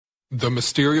The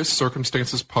Mysterious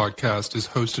Circumstances podcast is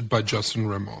hosted by Justin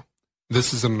Rimmel.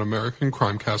 This is an American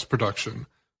Crimecast production.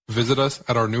 Visit us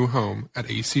at our new home at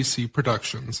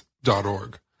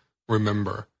accproductions.org.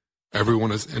 Remember,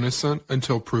 everyone is innocent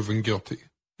until proven guilty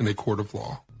in a court of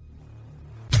law.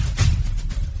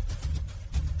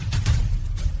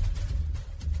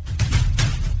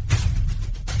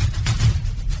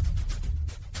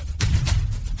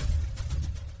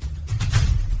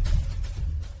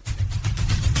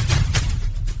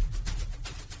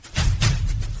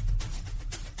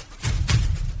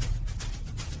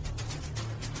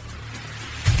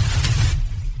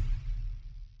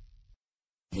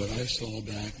 What I saw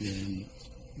back then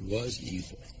was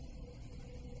evil.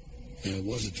 And it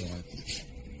was a darkness.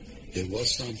 It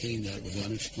was something that was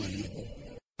unexplainable.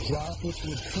 Droplets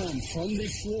would come from the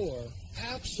floor,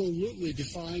 absolutely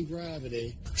defying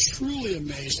gravity. Truly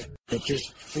amazing. It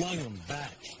just flung them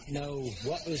back.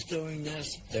 What was doing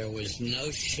this? There was no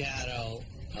shadow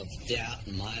of doubt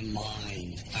in my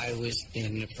mind. I was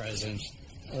in the presence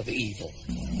of evil.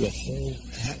 The whole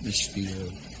atmosphere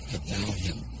about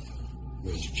him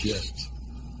was just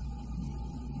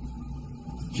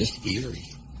eerie.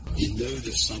 You knew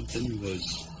that something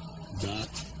was not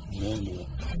normal.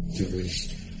 There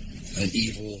was an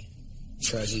evil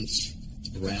presence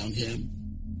around him.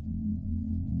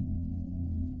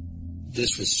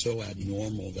 This was so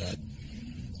abnormal that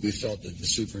we felt that the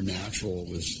supernatural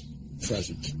was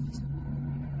present.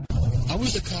 I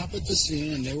was a cop at the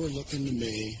scene, and they were looking to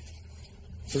me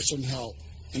for some help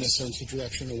and a sense of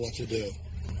direction of what to do.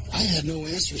 I had no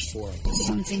answers for it.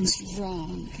 Something's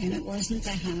wrong, and it wasn't the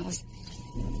house.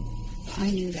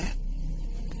 I knew that.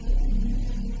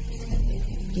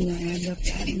 When I looked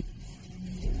at him,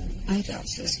 I felt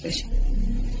suspicious.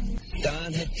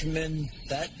 Don had come in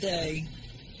that day,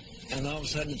 and all of a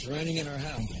sudden it's raining in our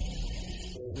house.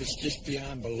 It was just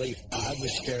beyond belief. I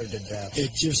was scared to death.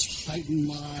 It just heightened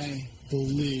my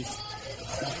belief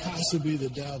that it has to be the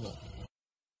devil.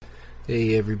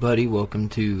 Hey everybody, welcome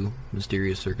to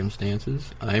Mysterious Circumstances.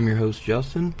 I am your host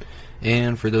Justin,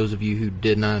 and for those of you who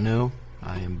did not know,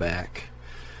 I am back.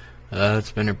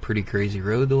 It's been a pretty crazy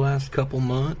road the last couple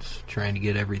months, trying to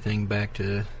get everything back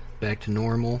to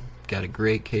normal. Got a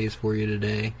great case for you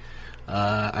today.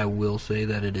 I will say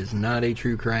that it is not a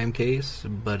true crime case,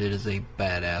 but it is a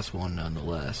badass one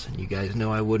nonetheless. And you guys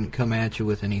know I wouldn't come at you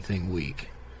with anything weak.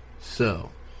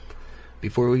 So,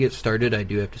 before we get started, I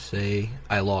do have to say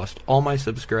I lost all my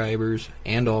subscribers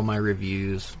and all my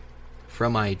reviews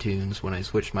from iTunes when I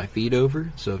switched my feed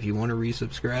over. So if you want to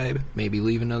resubscribe, maybe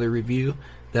leave another review,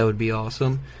 that would be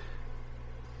awesome.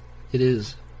 It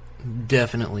is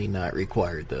definitely not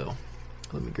required, though.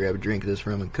 Let me grab a drink of this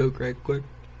rum and coke right quick.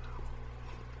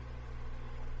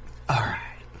 Alright.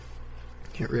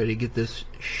 Get ready to get this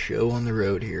show on the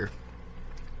road here.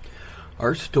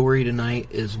 Our story tonight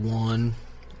is one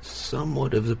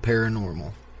somewhat of the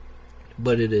paranormal,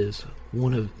 but it is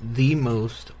one of the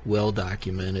most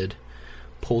well-documented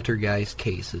poltergeist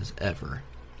cases ever.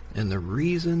 And the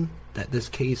reason that this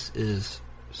case is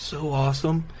so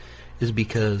awesome is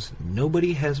because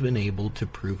nobody has been able to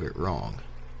prove it wrong.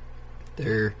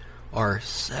 There are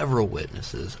several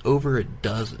witnesses, over a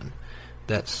dozen,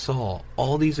 that saw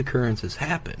all these occurrences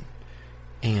happen.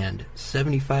 And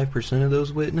 75% of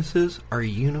those witnesses are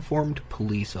uniformed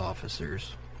police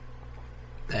officers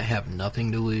that have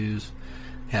nothing to lose,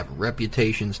 have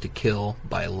reputations to kill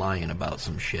by lying about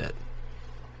some shit.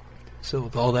 So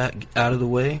with all that out of the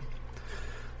way,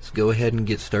 let's go ahead and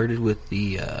get started with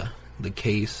the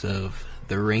case of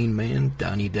the Rain Man,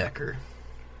 Donnie Decker.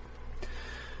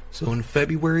 So in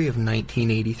February of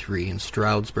 1983 in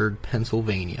Stroudsburg,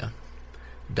 Pennsylvania,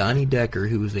 Donnie Decker,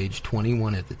 who was age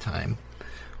 21 at the time,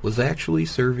 was actually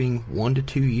serving 1 to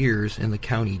 2 years in the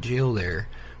county jail there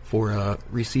for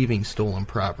receiving stolen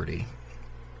property.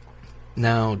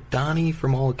 Now, Donnie,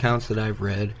 from all accounts that I've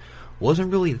read,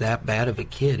 wasn't really that bad of a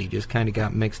kid. He just kind of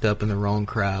got mixed up in the wrong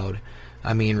crowd.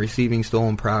 I mean, receiving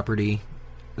stolen property,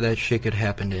 that shit could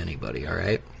happen to anybody,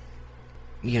 alright?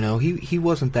 You know, he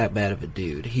wasn't that bad of a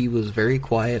dude. He was very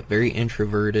quiet, very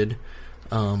introverted.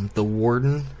 The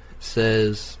warden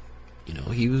says,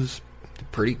 he was a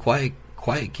pretty quiet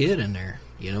kid in there.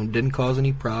 Didn't cause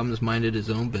any problems, minded his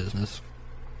own business.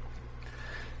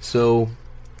 So,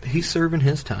 he's serving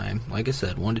his time, like I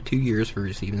said, 1 to 2 years for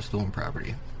receiving stolen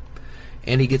property.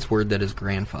 And he gets word that his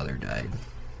grandfather died.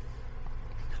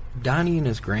 Donnie and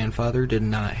his grandfather did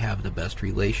not have the best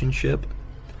relationship.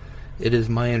 It is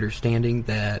my understanding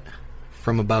that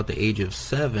from about the age of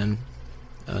 7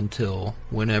 until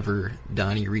whenever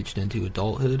Donnie reached into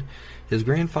adulthood, his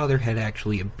grandfather had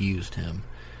actually abused him.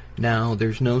 Now,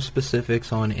 there's no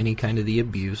specifics on any kind of the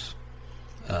abuse.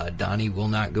 Donnie will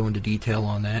not go into detail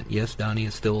on that. Yes, Donnie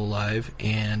is still alive,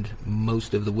 and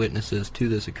most of the witnesses to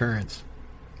this occurrence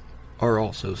are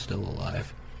also still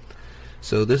alive.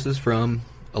 So this is from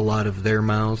a lot of their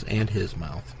mouths and his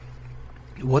mouth.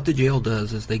 What the jail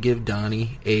does is they give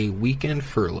Donnie a weekend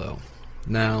furlough.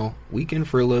 Now, weekend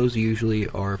furloughs usually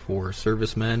are for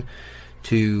servicemen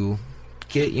to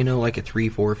get, like a 3,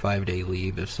 4, 5 day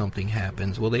leave if something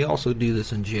happens. Well, they also do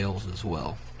this in jails as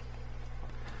well.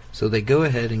 So they go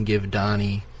ahead and give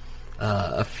Donnie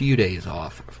a few days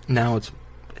off. Now,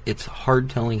 it's hard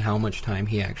telling how much time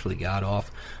he actually got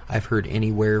off. I've heard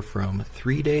anywhere from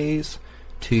 3 days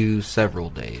to several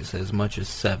days, as much as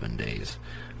 7 days.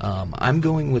 I'm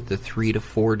going with the 3 to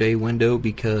 4 day window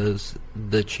because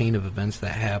the chain of events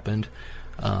that happened,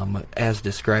 as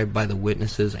described by the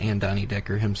witnesses and Donnie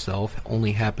Decker himself,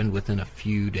 only happened within a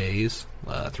few days,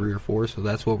 3 or 4, so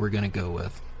that's what we're going to go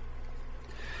with.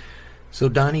 So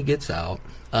Donnie gets out.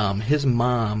 His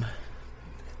mom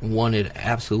wanted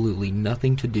absolutely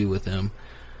nothing to do with him,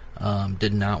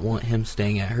 did not want him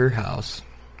staying at her house.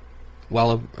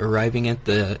 While arriving at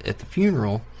the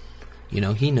funeral,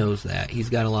 he knows that. He's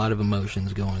got a lot of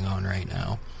emotions going on right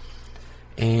now.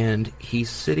 And he's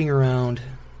sitting around,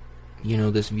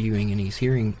 this viewing, and he's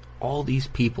hearing all these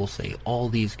people say all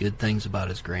these good things about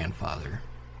his grandfather.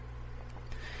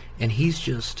 And he's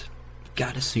just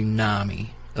got a tsunami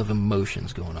of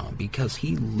emotions going on because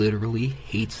he literally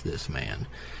hates this man.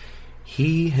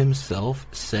 He himself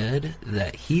said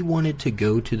that he wanted to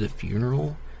go to the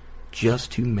funeral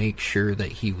just to make sure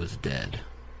that he was dead.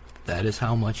 That is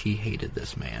how much he hated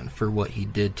this man for what he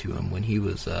did to him when he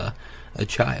was a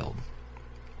child.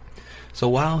 So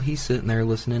while he's sitting there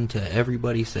listening to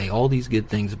everybody say all these good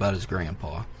things about his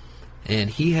grandpa, and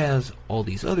he has all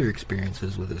these other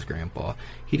experiences with his grandpa,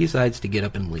 he decides to get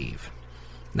up and leave.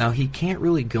 Now, he can't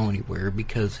really go anywhere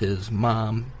because his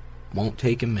mom won't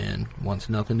take him in, wants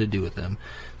nothing to do with him.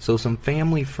 So some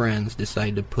family friends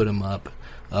decide to put him up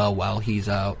while he's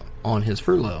out on his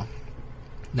furlough.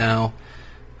 Now,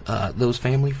 those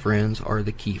family friends are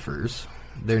the Kiefers.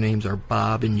 Their names are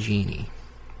Bob and Jeannie.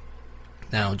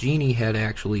 Now, Jeannie had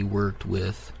actually worked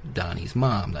with Donnie's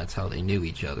mom. That's how they knew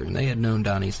each other. And they had known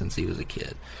Donnie since he was a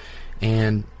kid.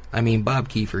 And, Bob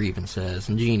Kiefer even says,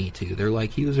 and Jeannie too, they're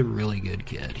like, he was a really good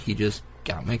kid. He just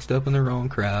got mixed up in the wrong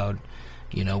crowd.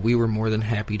 We were more than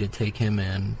happy to take him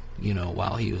in,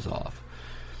 while he was off.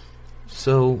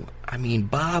 So,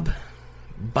 Bob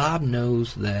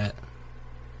knows that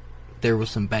there was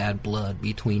some bad blood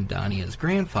between Donnie and his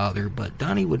grandfather, but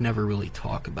Donnie would never really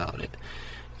talk about it.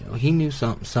 He knew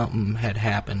something had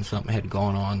happened, something had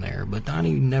gone on there, but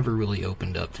Donnie never really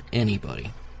opened up to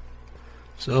anybody.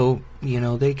 So,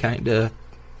 they kind of,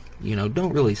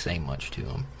 don't really say much to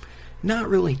him. Not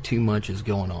really too much is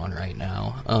going on right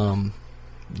now.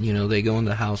 They go in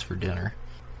the house for dinner.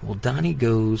 Well, Donnie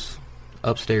goes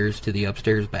upstairs to the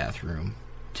upstairs bathroom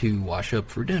to wash up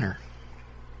for dinner.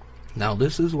 Now,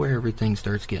 this is where everything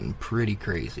starts getting pretty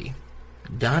crazy.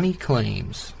 Donnie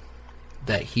claims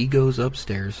that he goes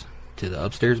upstairs to the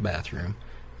upstairs bathroom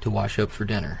to wash up for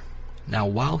dinner. Now,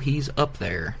 while he's up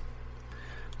there,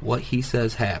 what he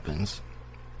says happens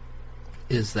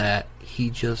is that he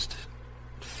just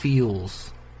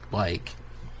feels like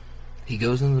he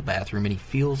goes into the bathroom and he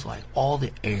feels like all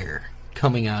the air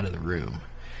coming out of the room.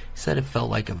 He said it felt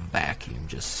like a vacuum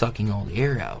just sucking all the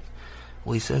air out.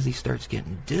 Well, he says he starts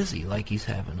getting dizzy, like he's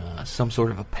having some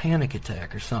sort of a panic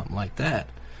attack or something like that.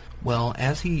 Well,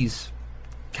 as he's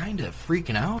kind of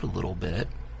freaking out a little bit,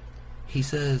 he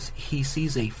says he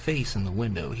sees a face in the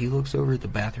window. He looks over at the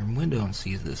bathroom window and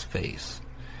sees this face.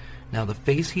 Now, the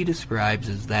face he describes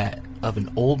is that of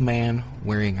an old man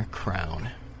wearing a crown.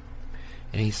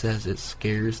 And he says it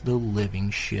scares the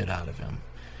living shit out of him.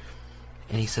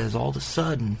 And he says all of a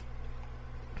sudden,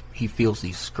 he feels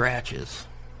these scratches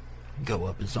go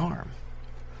up his arm.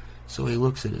 So he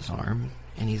looks at his arm,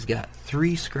 and he's got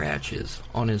 3 scratches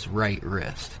on his right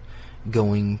wrist,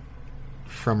 going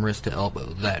from wrist to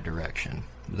elbow, that direction.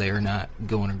 They are not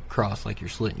going across like you're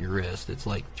slitting your wrist. It's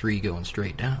like 3 going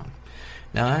straight down.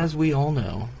 Now, as we all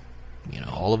know,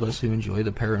 all of us who enjoy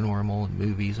the paranormal and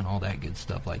movies and all that good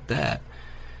stuff like that,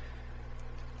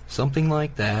 something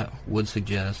like that would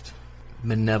suggest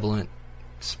malevolent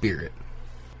spirit.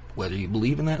 Whether you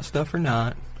believe in that stuff or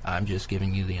not, I'm just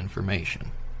giving you the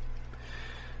information.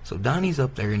 So Donnie's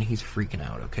up there and he's freaking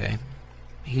out, okay?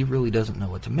 He really doesn't know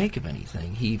what to make of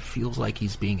anything. He feels like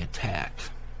he's being attacked.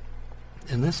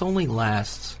 And this only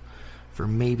lasts for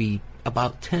maybe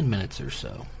about 10 minutes or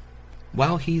so.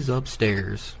 While he's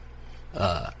upstairs,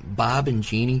 Bob and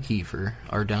Jeannie Kiefer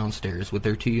are downstairs with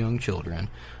their 2 young children,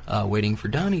 waiting for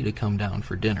Donnie to come down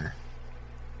for dinner.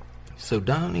 So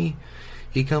Donnie,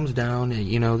 he comes down,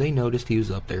 and, they noticed he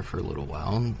was up there for a little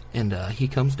while, and he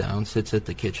comes down, sits at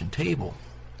the kitchen table.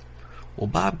 Well,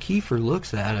 Bob Kiefer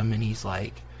looks at him, and he's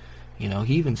like, he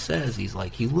even says, he's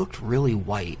like, he looked really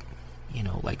white,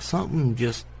 like something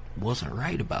just wasn't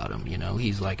right about him,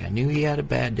 He's like, I knew he had a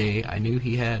bad day, I knew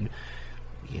he had,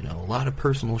 a lot of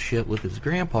personal shit with his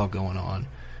grandpa going on,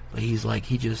 but he's like,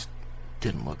 he just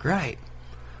didn't look right.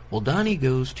 Well, Donnie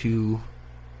goes to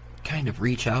kind of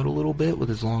reach out a little bit with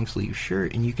his long sleeve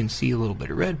shirt, and you can see a little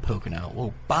bit of red poking out.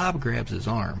 Well, Bob grabs his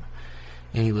arm,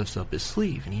 and he lifts up his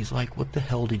sleeve, and he's like, what the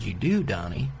hell did you do,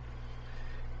 Donnie?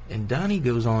 And Donnie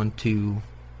goes on to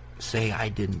say, I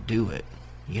didn't do it.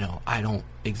 I don't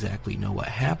exactly know what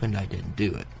happened, I didn't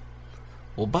do it.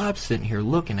 Well, Bob's sitting here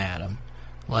looking at him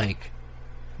like,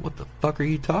 what the fuck are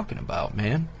you talking about,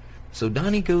 man? So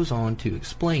Donnie goes on to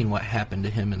explain what happened to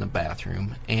him in the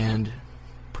bathroom, and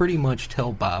pretty much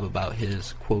tell Bob about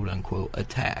his quote-unquote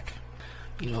attack.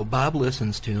 Bob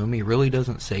listens to him. He really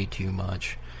doesn't say too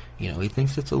much. He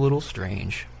thinks it's a little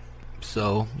strange.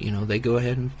 So, they go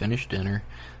ahead and finish dinner,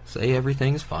 say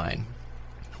everything's fine.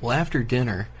 Well, after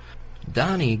dinner,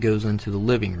 Donnie goes into the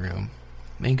living room,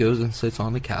 and goes and sits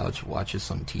on the couch, watches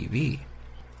some TV.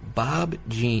 Bob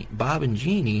and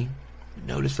Jeannie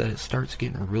notice that it starts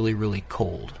getting really, really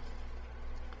cold.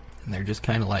 And they're just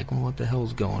kind of like, well, what the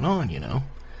hell's going on,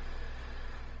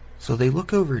 So they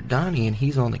look over at Donnie, and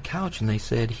he's on the couch, and they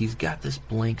said he's got this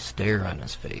blank stare on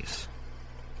his face.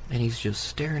 And he's just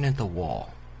staring at the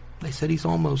wall. They said he's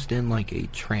almost in like a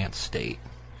trance state.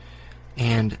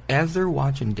 And as they're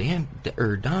watching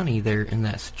Donnie there in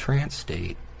that trance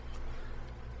state,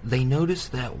 they notice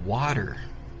that water,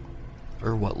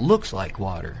 or what looks like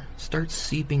water, starts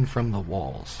seeping from the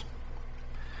walls.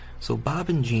 So Bob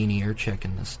and Jeannie are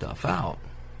checking this stuff out.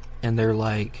 And they're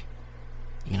like,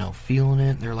 feeling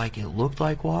it. They're like, it looked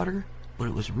like water, but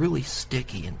it was really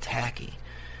sticky and tacky.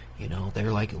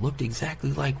 They're like, it looked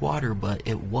exactly like water, but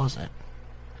it wasn't.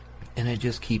 And it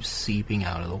just keeps seeping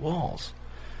out of the walls.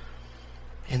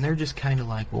 And they're just kind of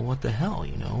like, well, what the hell,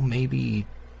 maybe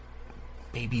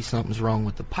something's wrong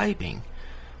with the piping.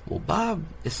 Well, Bob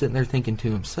is sitting there thinking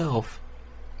to himself,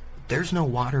 there's no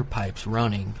water pipes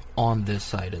running on this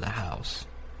side of the house,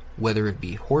 whether it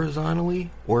be horizontally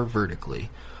or vertically.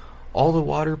 All the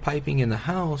water piping in the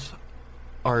house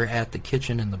are at the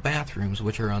kitchen and the bathrooms,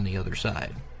 which are on the other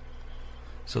side.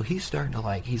 So he's starting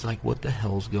to he's like, what the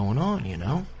hell's going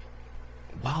on,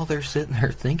 While they're sitting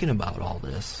there thinking about all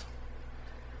this,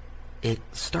 it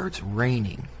starts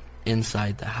raining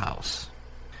inside the house.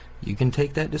 You can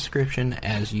take that description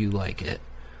as you like it,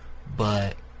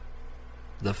 but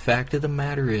the fact of the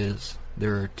matter is,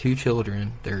 there are 2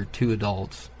 children, there are 2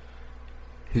 adults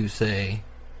who say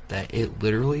that it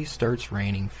literally starts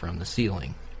raining from the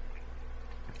ceiling.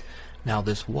 Now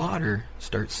this water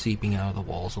starts seeping out of the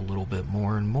walls a little bit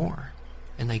more and more.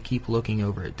 And they keep looking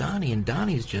over at Donnie, and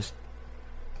Donnie's just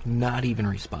not even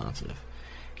responsive.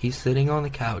 He's sitting on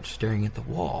the couch staring at the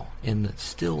wall,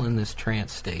 still in this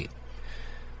trance state.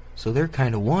 So they're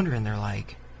kind of wondering, they're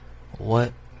like,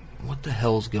 what the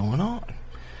hell's going on?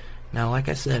 Now, like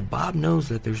I said, Bob knows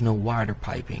that there's no water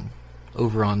piping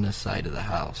over on this side of the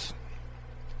house.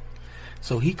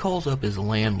 So he calls up his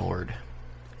landlord,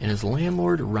 and his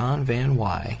landlord, Ron Van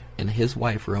Wy, and his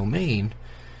wife, Romaine,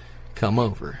 come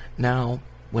over. Now,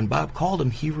 when Bob called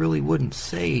him, he really wouldn't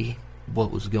say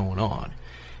what was going on.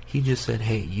 He just said,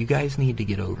 hey, you guys need to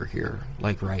get over here,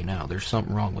 like right now. There's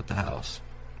something wrong with the house.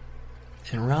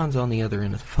 And Ron's on the other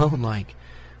end of the phone like,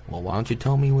 well, why don't you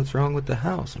tell me what's wrong with the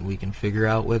house, and we can figure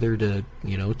out whether to,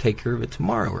 take care of it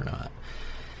tomorrow or not.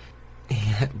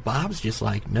 And Bob's just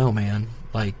like, no, man,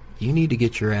 you need to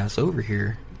get your ass over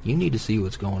here. You need to see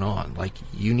what's going on.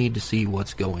 You need to see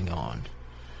what's going on.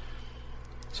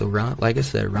 So, Ron, like I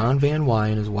said, Ron Van Wy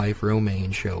and his wife,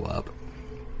 Romaine, show up.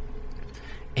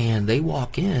 And they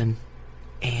walk in,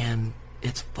 and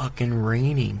it's fucking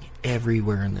raining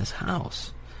everywhere in this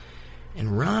house.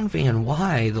 And Ron Van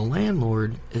Wy, the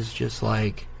landlord, is just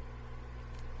like,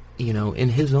 in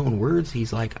his own words,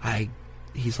 he's like,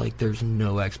 there's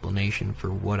no explanation for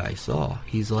what I saw.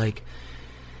 He's like,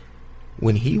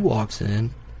 when he walks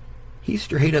in, he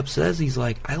straight up says, he's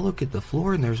like, I look at the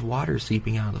floor and there's water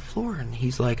seeping out of the floor. And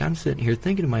he's like, I'm sitting here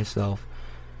thinking to myself,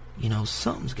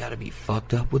 something's got to be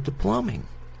fucked up with the plumbing.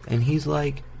 And he's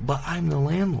like, but I'm the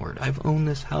landlord. I've owned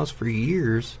this house for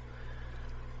years.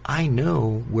 I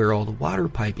know where all the water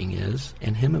piping is.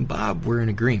 And him and Bob were in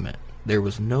agreement. There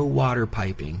was no water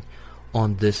piping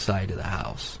on this side of the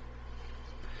house.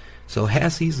 So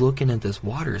as he's looking at this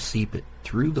water seep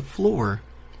through the floor,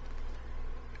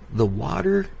 the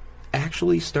water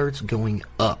actually starts going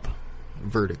up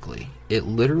vertically. It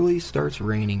literally starts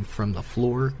raining from the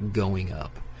floor going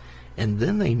up. And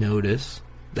then they notice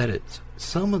that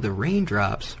some of the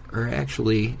raindrops are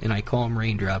actually, and I call them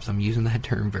raindrops, I'm using that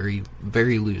term very,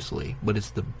 very loosely, but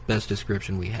it's the best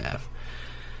description we have.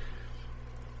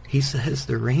 He says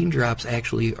the raindrops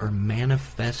actually are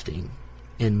manifesting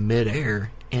in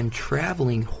midair and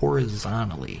traveling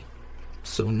horizontally.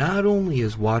 So not only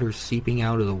is water seeping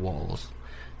out of the walls,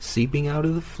 seeping out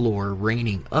of the floor,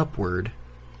 raining upward,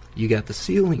 you got the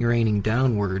ceiling raining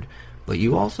downward, but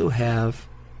you also have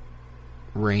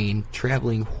rain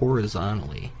traveling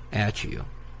horizontally at you.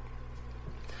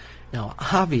 Now,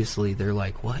 obviously, they're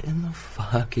like, what in the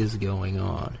fuck is going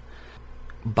on?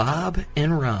 Bob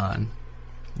and Ron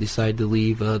decide to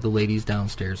leave the ladies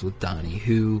downstairs with Donnie,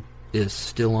 who is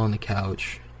still on the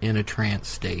couch in a trance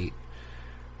state,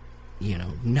 you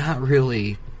know, not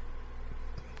really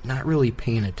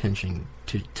paying attention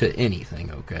to anything,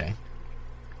 okay?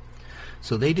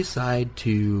 So they decide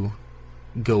to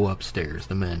go upstairs,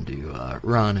 the men do,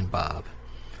 Ron and Bob.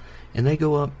 And they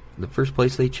go up, the first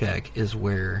place they check is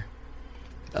where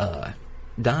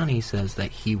Donnie says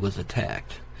that he was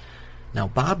attacked. Now,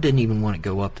 Bob didn't even want to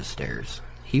go up the stairs.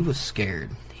 He was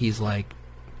scared. He's like,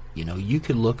 you know, you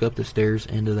could look up the stairs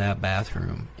into that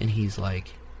bathroom, and he's like,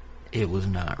 it was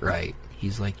not right.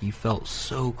 He's like, you felt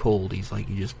so cold. He's like,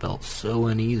 you just felt so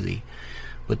uneasy.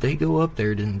 But they go up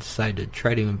there and decide to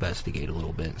try to investigate a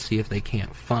little bit and see if they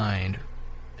can't find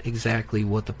exactly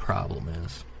what the problem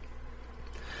is.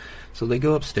 So they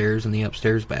go upstairs in the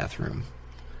upstairs bathroom.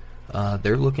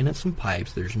 They're looking at some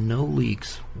pipes. There's no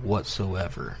leaks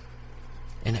whatsoever.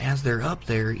 And as they're up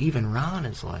there, even Ron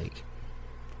is like,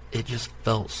 it just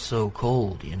felt so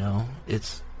cold, you know?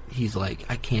 He's like,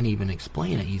 I can't even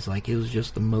explain it. He's like, it was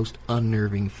just the most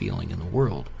unnerving feeling in the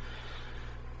world.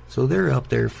 So they're up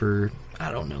there for, I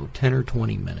don't know, 10 or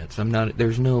 20 minutes.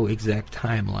 There's no exact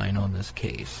timeline on this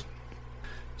case.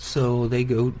 So they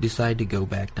decide to go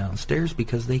back downstairs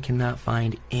because they cannot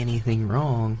find anything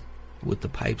wrong with the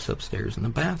pipes upstairs in the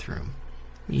bathroom.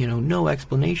 You know, no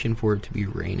explanation for it to be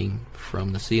raining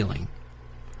from the ceiling.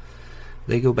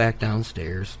 They go back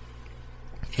downstairs,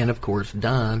 and of course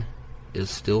Don is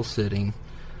still sitting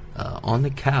on the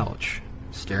couch,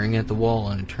 staring at the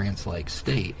wall in a trance-like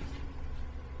state.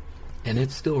 And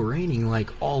it's still raining like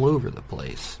all over the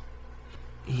place.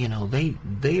 You know,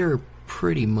 they are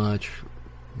pretty much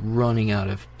running out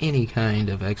of any kind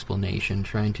of explanation,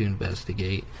 trying to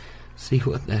investigate, see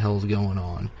what the hell's going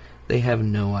on. They have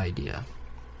no idea.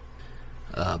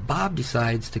 Bob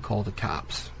decides to call the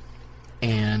cops,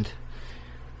 and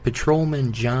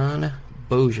Patrolman John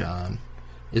Bojan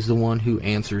is the one who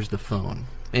answers the phone.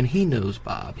 And he knows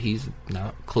Bob. He's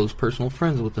not close personal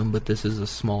friends with him, but this is a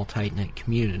small, tight-knit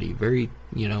community. Very,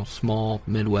 you know, small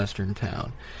Midwestern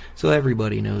town. So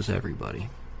everybody knows everybody.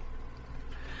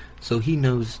 So he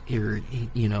knows, you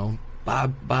know,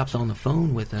 Bob's on the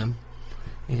phone with him,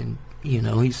 and, you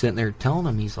know, he's sitting there telling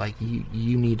him, he's like,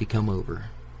 you need to come over.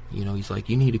 You know, he's like,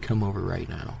 you need to come over right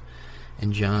now.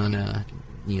 And John,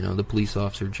 you know, the police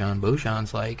officer, John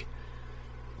Bojan's like,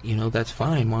 you know, that's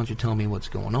fine. Why don't you tell me what's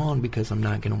going on? Because I'm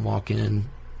not going to walk in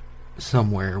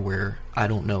somewhere where I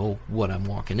don't know what I'm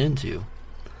walking into.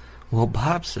 Well,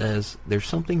 Bob says there's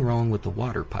something wrong with the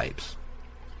water pipes.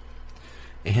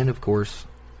 And, of course,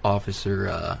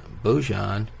 Officer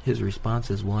Bojan, his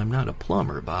response is, well, I'm not a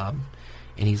plumber, Bob.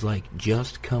 And he's like,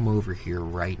 just come over here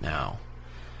right now.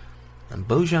 And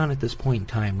Bojan at this point in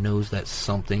time knows that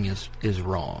something is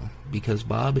wrong, because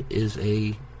Bob is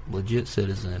a legit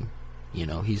citizen. You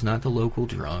know, he's not the local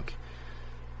drunk.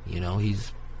 You know,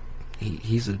 he's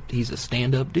a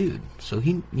stand-up dude. So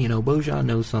he, you know, Bojan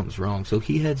knows something's wrong. So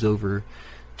he heads over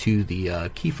to the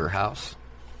Kiefer house.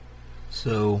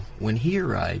 So when he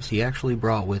arrives, he actually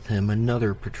brought with him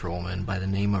another patrolman by the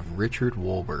name of Richard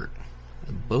Wolbert.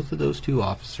 Both of those two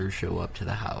officers show up to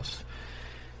the house.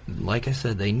 Like I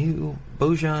said,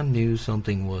 Bojan knew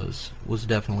something was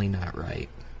definitely not right.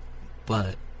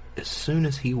 But as soon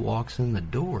as he walks in the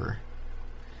door,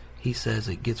 he says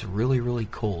it gets really, really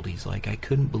cold. He's like, I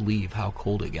couldn't believe how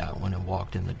cold it got when I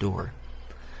walked in the door.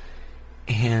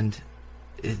 And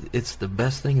it's the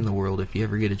best thing in the world if you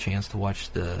ever get a chance to watch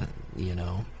a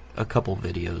couple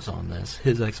videos on this.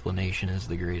 His explanation is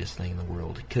the greatest thing in the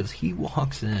world, because he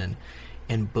walks in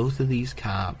and both of these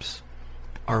cops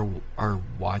are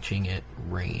watching it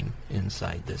rain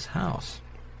inside this house.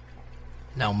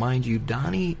 Now, mind you,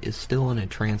 Donnie is still in a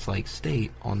trance-like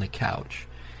state on the couch.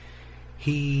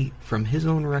 from his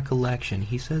own recollection,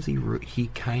 he says he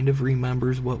kind of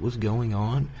remembers what was going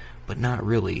on, but not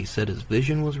really. He said his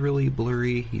vision was really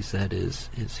blurry. He said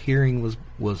his hearing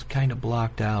was kind of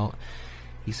blocked out.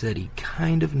 He said he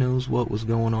kind of knows what was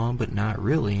going on, but not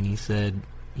really. And he said,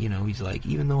 he's like,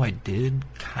 even though I did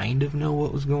kind of know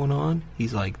what was going on,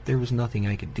 he's like, there was nothing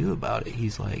I could do about it. He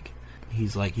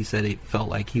said it felt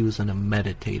like he was in a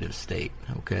meditative state,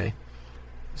 okay?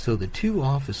 So the two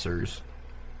officers,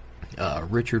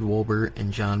 Richard Wolbert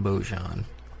and John Beaujean,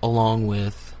 along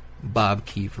with Bob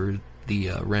Kiefer,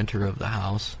 the renter of the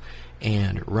house,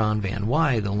 and Ron Van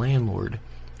Wy, the landlord,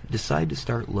 decide to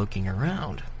start looking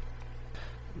around.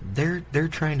 They're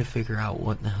trying to figure out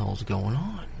what the hell's going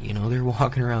on. They're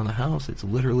walking around the house. It's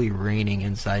literally raining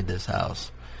inside this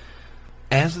house.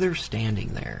 As they're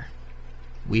standing there,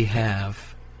 we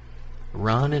have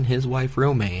Ron and his wife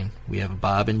Romaine. We have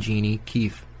Bob and Jeannie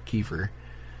Kiefer.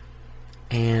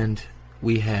 And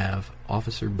we have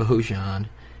Officer Beaujean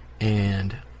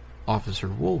and Officer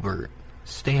Wolbert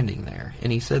standing there.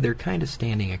 And he said they're kind of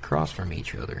standing across from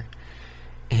each other.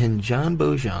 And John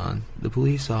Beaujean, the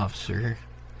police officer,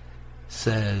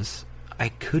 says, I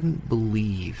couldn't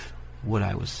believe what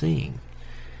I was seeing.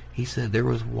 He said there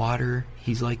was water.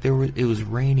 He's like, it was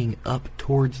raining up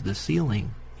towards the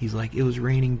ceiling. He's like, it was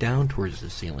raining down towards the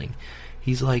ceiling.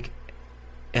 He's like,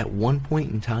 at one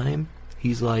point in time,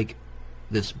 he's like,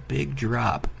 this big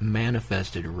drop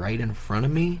manifested right in front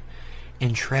of me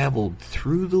and traveled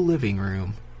through the living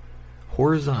room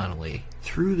horizontally,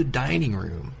 through the dining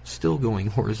room, still going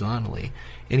horizontally.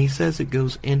 And he says it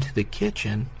goes into the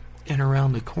kitchen and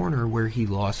around the corner where he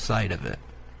lost sight of it.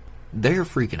 They're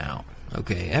freaking out.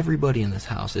 Okay, everybody in this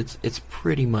house, it's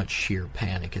pretty much sheer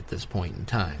panic at this point in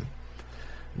time.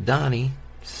 Donnie,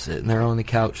 sitting there on the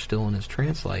couch still in his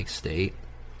trance-like state,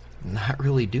 not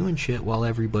really doing shit while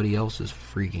everybody else is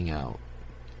freaking out.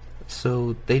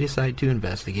 So they decide to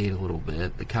investigate a little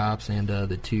bit. The cops and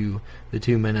the two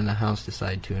men in the house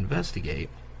decide to investigate.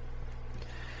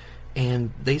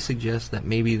 And they suggest that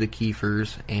maybe the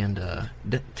Kiefers and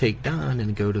take Don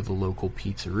and go to the local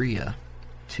pizzeria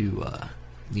to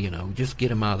just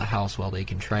get him out of the house while they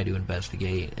can try to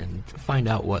investigate and find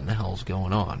out what in the hell's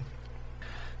going on.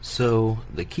 So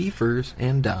the Kiefers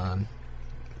and Don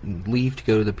leave to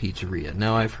go to the pizzeria.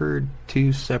 Now, I've heard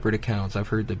two separate accounts. I've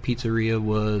heard the pizzeria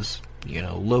was,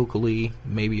 locally,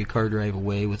 maybe a car drive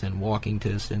away within walking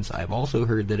distance. I've also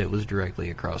heard that it was directly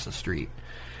across the street.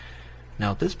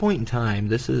 Now, at this point in time,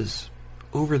 this is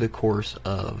over the course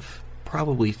of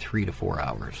probably 3 to 4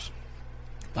 hours.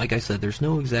 Like I said, there's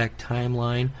no exact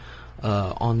timeline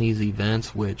on these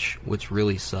events, which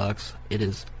really sucks. It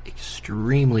is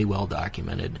extremely well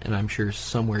documented, and I'm sure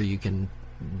somewhere you can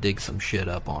dig some shit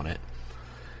up on it.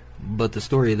 But the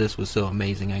story of this was so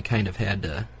amazing, I kind of had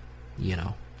to,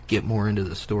 get more into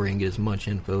the story and get as much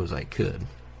info as I could.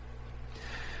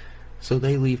 So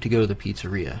they leave to go to the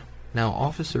pizzeria. Now,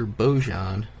 Officer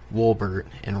Beaujean, Wolbert,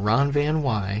 and Ron Van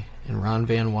Wy, and Ron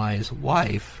Van Wy's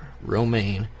wife,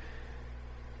 Romaine,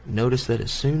 notice that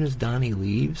as soon as Donnie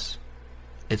leaves,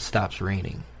 it stops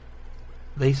raining.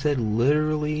 They said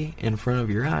literally in front of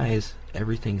your eyes,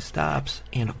 everything stops,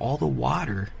 and all the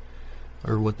water,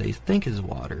 or what they think is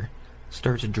water,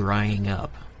 starts drying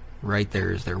up right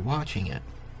there as they're watching it.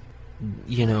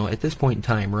 At this point in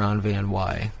time, Ron Van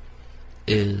Wy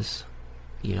is,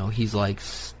 he's like,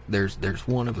 there's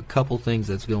one of a couple things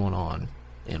that's going on,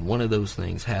 and one of those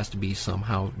things has to be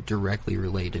somehow directly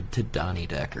related to Donnie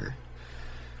Decker.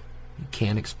 He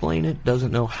can't explain it,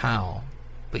 doesn't know how,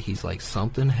 but he's like,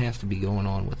 something has to be going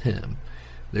on with him.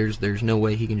 There's no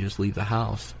way he can just leave the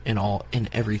house and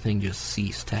everything just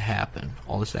cease to happen.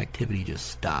 All this activity just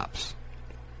stops.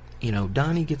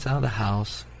 Donnie gets out of the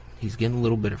house. He's getting a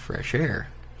little bit of fresh air.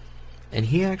 And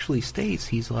he actually states,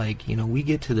 he's like, we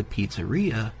get to the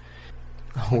pizzeria.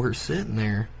 We're sitting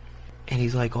there. And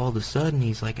he's like, all of a sudden,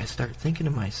 he's like, I start thinking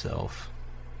to myself,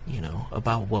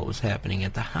 about what was happening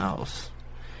at the house.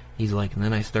 He's like, and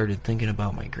then I started thinking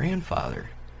about my grandfather.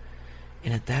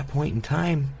 And at that point in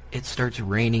time, it starts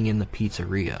raining in the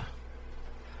pizzeria.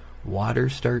 Water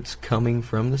starts coming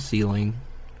from the ceiling.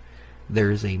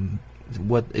 There's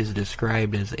what is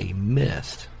described as a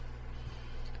mist.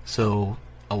 So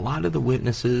a lot of the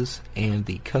witnesses and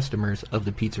the customers of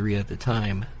the pizzeria at the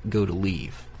time go to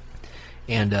leave.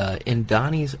 And in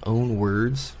Donnie's own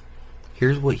words,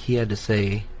 here's what he had to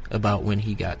say about when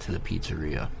he got to the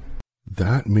pizzeria.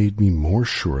 That made me more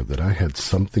sure that I had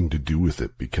something to do with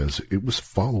it because it was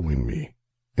following me.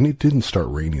 And it didn't start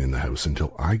raining in the house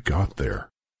until I got there.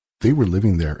 They were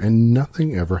living there and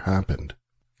nothing ever happened.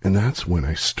 And that's when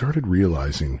I started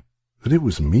realizing that it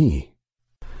was me.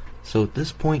 So at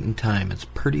this point in time, it's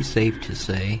pretty safe to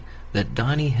say that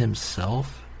Donnie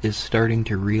himself is starting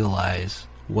to realize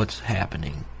what's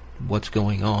happening, what's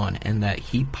going on, and that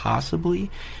he possibly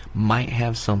might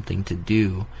have something to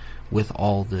do with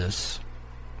all this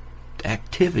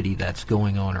activity that's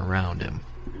going on around him.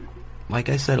 Like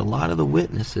I said, a lot of the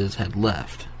witnesses had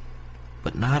left,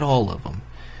 but not all of them.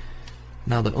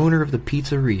 Now, the owner of the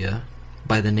pizzeria,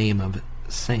 by the name of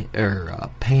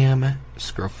Pam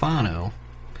Scrofano,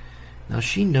 now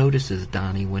she notices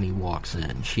Donnie when he walks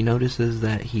in. She notices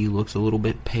that he looks a little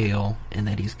bit pale and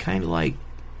that he's kind of like,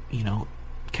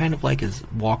 kind of like a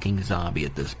walking zombie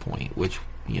at this point, which,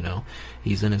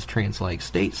 he's in his trance-like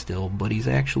state still, but he's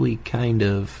actually kind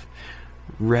of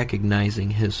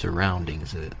recognizing his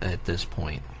surroundings at this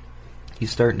point.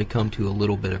 He's starting to come to a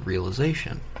little bit of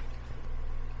realization.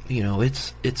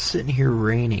 It's sitting here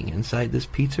raining inside this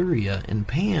pizzeria, and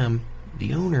Pam,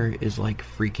 the owner, is like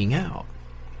freaking out.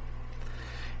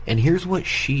 And here's what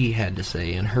she had to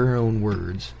say in her own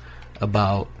words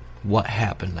about what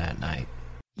happened that night.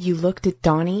 You looked at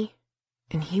Donnie,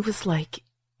 and he was like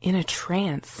in a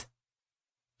trance.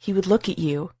 He would look at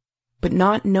you, but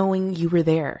not knowing you were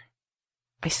there.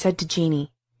 I said to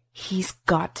Jeannie, he's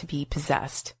got to be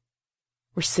possessed.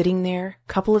 We're sitting there,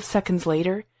 a couple of seconds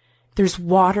later, there's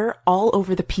water all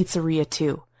over the pizzeria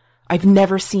too. I've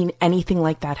never seen anything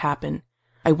like that happen.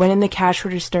 I went in the cash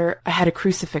register, I had a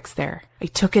crucifix there. I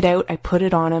took it out, I put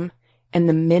it on him, and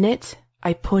the minute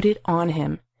I put it on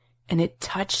him and it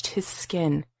touched his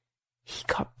skin, he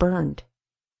got burned.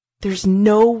 There's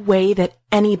no way that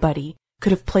anybody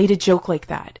could have played a joke like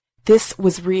that. This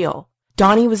was real.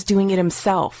 Donnie was doing it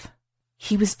himself.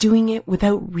 He was doing it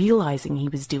without realizing he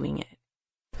was doing it.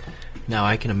 Now,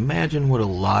 I can imagine what a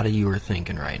lot of you are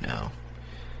thinking right now.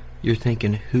 You're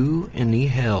thinking, who in the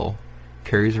hell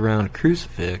carries around a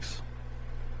crucifix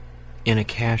in a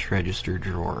cash register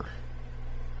drawer?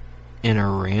 In a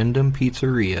random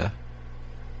pizzeria?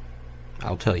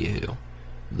 I'll tell you who.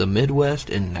 The Midwest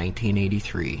in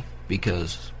 1983,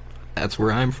 because that's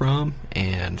where I'm from,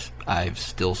 and I've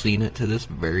still seen it to this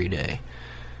very day.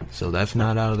 So that's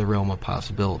not out of the realm of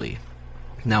possibility.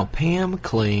 Now, Pam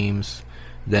claims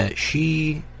that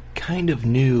she kind of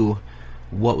knew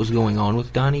what was going on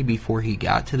with Donnie before he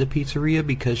got to the pizzeria,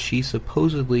 because she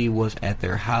supposedly was at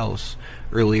their house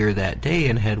earlier that day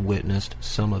and had witnessed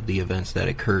some of the events that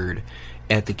occurred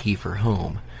at the Kiefer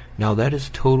home. Now, that is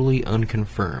totally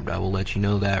unconfirmed. I will let you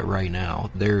know that right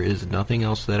now. There is nothing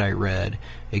else that I read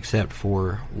except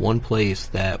for one place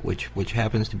that which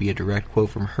happens to be a direct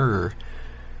quote from her,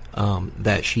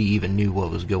 that she even knew what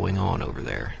was going on over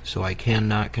there. So I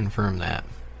cannot confirm that.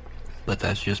 But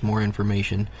that's just more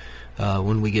information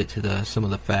when we get to some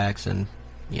of the facts and,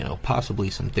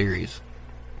 possibly some theories.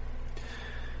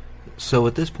 So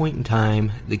at this point in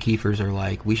time, the Kiefers are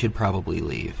like, we should probably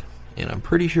leave. And I'm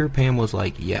pretty sure Pam was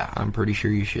like, yeah, I'm pretty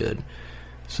sure you should.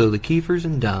 So the Kiefers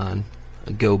and Don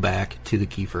go back to the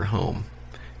Kiefer home.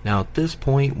 Now at this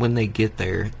point, when they get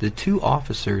there, the two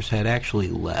officers had actually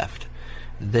left.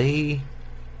 They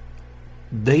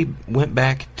went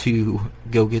back to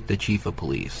go get the chief of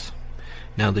police.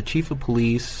 Now the chief of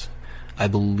police, I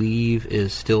believe,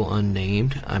 is still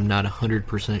unnamed. I'm not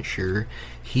 100% sure.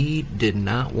 He did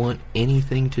not want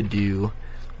anything to do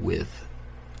with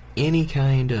any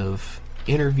kind of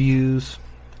interviews,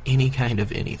 any kind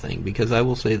of anything. Because I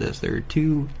will say this, there are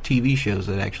two TV shows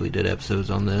that actually did episodes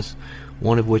on this,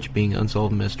 one of which being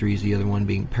Unsolved Mysteries, the other one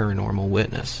being Paranormal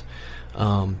Witness.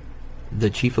 The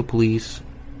chief of police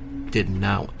did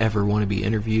not ever want to be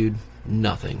interviewed,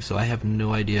 nothing. So I have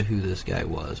no idea who this guy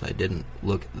was. I didn't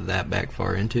look that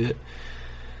far into it.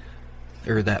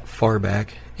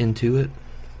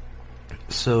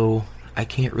 So I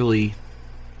can't really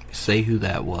say who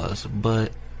that was.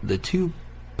 But the two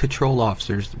patrol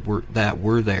officers that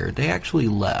were there, they actually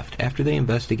left. After they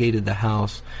investigated the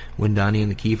house, when Donnie and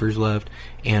the Kiefers left,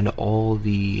 and all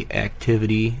the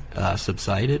activity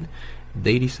subsided,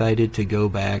 they decided to go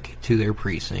back to their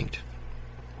precinct.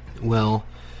 Well,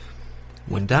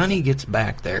 when Donnie gets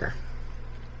back there,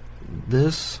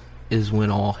 this is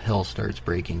when all hell starts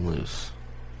breaking loose.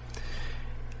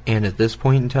 And at this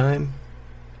point in time,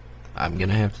 I'm going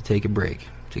to have to take a break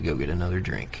to go get another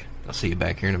drink. I'll see you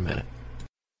back here in a minute.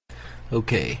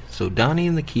 Okay, so Donnie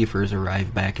and the Kiefers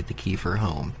arrive back at the Kiefer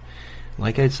home.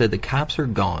 Like I said, the cops are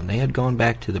gone. They had gone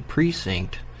back to the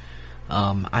precinct.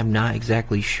 I'm not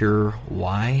exactly sure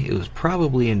why. It was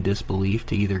probably in disbelief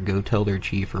to either go tell their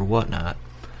chief or whatnot.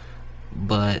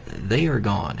 But they are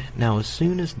gone. Now, as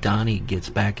soon as Donnie gets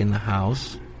back in the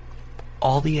house,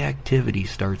 all the activity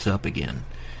starts up again.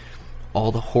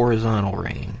 All the horizontal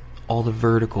rain, all the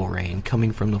vertical rain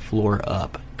coming from the floor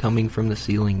up, coming from the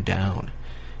ceiling down.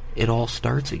 It all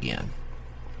starts again.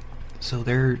 So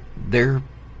they're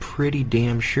pretty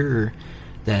damn sure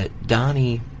that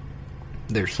Donnie,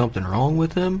 there's something wrong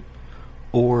with him,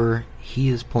 or he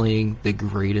is playing the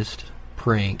greatest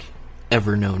prank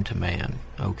ever known to man,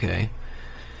 okay?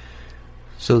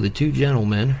 So the two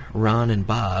gentlemen, Ron and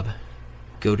Bob,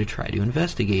 go to try to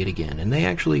investigate again, and they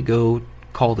actually go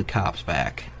call the cops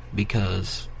back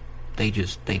because they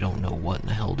don't know what in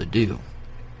the hell to do.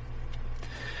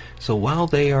 So while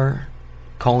they are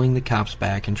calling the cops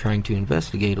back and trying to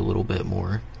investigate a little bit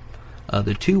more,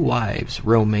 the two wives,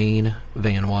 Romaine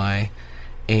Van Wy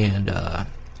and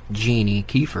Jeannie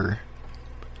Kiefer,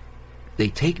 they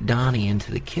take Donnie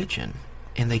into the kitchen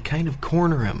and they kind of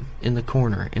corner him in the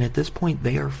corner, and at this point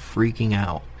they are freaking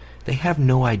out. They have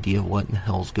no idea what in the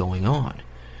hell's going on.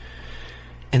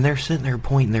 And they're sitting there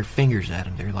pointing their fingers at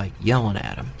him. They're like yelling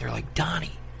at him. They're like,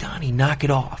 Donnie, knock it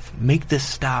off. Make this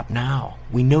stop now.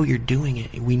 We know you're doing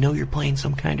it. We know you're playing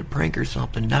some kind of prank or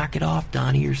something. Knock it off,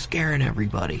 Donnie. You're scaring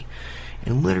everybody.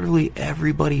 And literally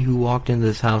everybody who walked into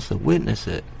this house that witnessed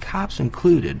it, cops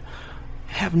included,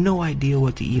 have no idea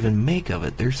what to even make of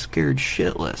it. They're scared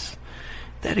shitless.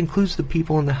 That includes the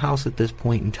people in the house at this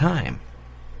point in time.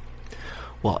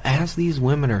 Well, as these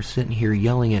women are sitting here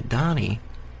yelling at Donnie,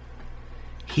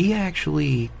 he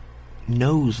actually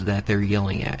knows that they're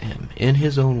yelling at him. In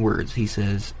his own words, he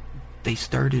says, they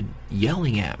started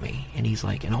yelling at me. And he's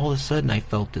like, and all of a sudden I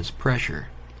felt this pressure.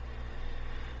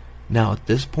 Now, at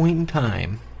this point in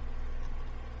time,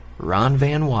 Ron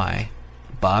Van Wy,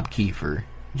 Bob Kiefer,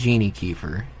 Jeannie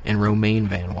Kiefer, and Romaine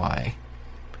Van Wy,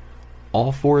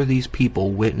 all four of these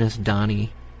people witnessed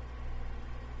Donnie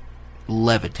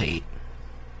levitate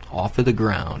off of the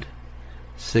ground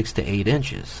 6 to 8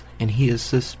 inches, and he is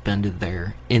suspended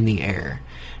there in the air.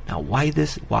 Now,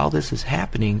 while this is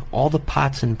happening, all the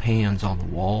pots and pans on the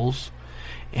walls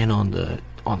and on the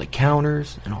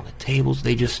counters and on the tables,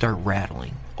 they just start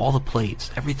rattling. All the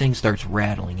plates, everything starts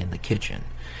rattling in the kitchen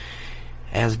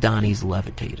as Donnie's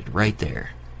levitated right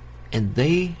there. And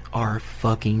they are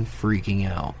fucking freaking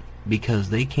out because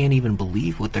they can't even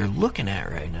believe what they're looking at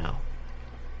right now.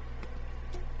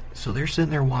 So they're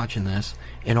sitting there watching this,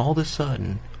 and all of a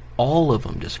sudden, all of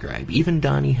them describe, even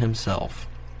Donnie himself,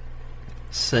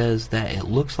 says that it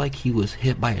looks like he was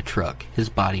hit by a truck, his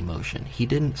body motion. He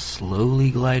didn't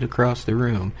slowly glide across the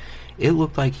room. It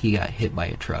looked like he got hit by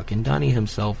a truck. And Donnie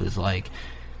himself is like,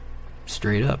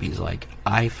 straight up, he's like,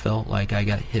 I felt like I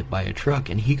got hit by a truck.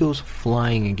 And he goes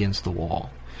flying against the wall.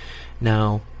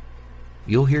 Now,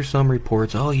 you'll hear some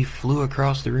reports, oh, he flew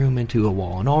across the room into a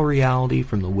wall. In all reality,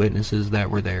 from the witnesses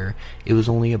that were there, it was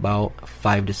only about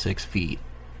 5 to 6 feet.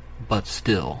 But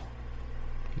still,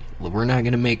 we're not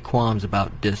going to make qualms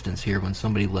about distance here when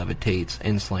somebody levitates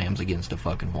and slams against a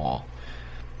fucking wall.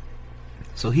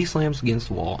 So he slams against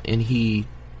the wall, and he,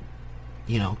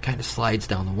 kind of slides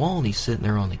down the wall, and he's sitting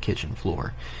there on the kitchen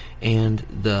floor. And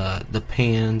the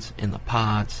pans and the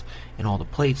pots and all the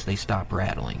plates, they stop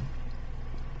rattling.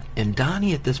 And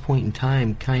Donnie, at this point in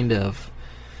time, kind of,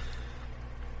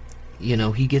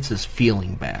 he gets his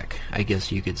feeling back, I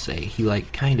guess you could say. He,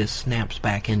 kind of snaps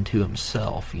back into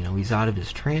himself. He's out of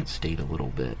his trance state a little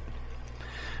bit.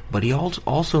 But he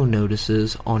also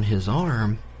notices on his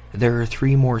arm, there are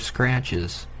 3 more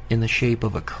scratches in the shape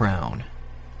of a crown.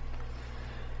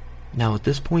 Now, at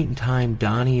this point in time,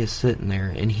 Donnie is sitting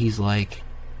there, and he's like,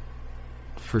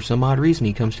 for some odd reason,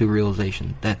 he comes to a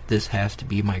realization that this has to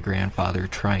be my grandfather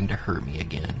trying to hurt me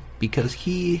again. Because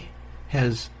he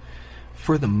has,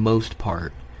 for the most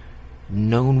part,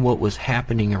 known what was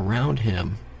happening around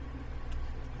him.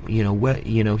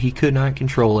 He could not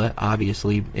control it,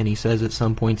 obviously, and he says at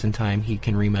some points in time he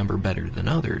can remember better than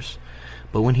others.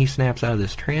 But when he snaps out of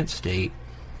this trance state,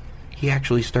 he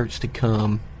actually starts to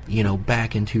come,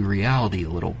 back into reality a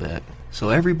little bit. So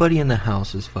everybody in the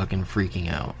house is fucking freaking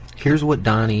out. Here's what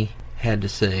Donnie had to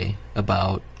say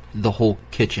about the whole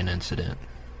kitchen incident.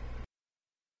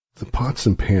 The pots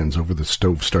and pans over the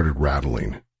stove started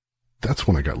rattling. That's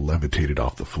when I got levitated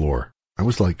off the floor. I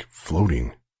was like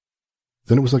floating.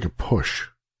 Then it was like a push.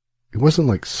 It wasn't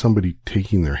like somebody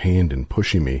taking their hand and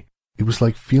pushing me. It was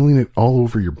like feeling it all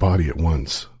over your body at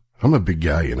once. I'm a big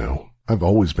guy, I've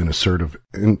always been assertive,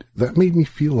 and that made me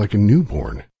feel like a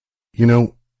newborn.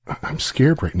 I'm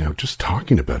scared right now just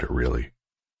talking about it, really.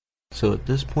 So at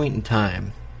this point in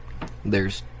time,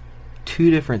 there's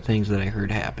 2 different things that I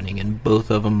heard happening, and both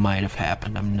of them might have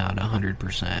happened. I'm not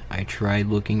 100%. I tried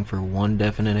looking for one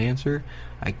definite answer.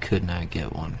 I could not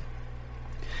get one.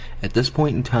 At this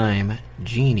point in time,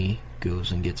 Jeannie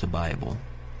goes and gets a Bible.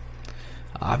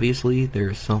 Obviously, there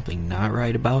is something not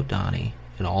right about Donnie,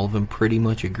 and all of them pretty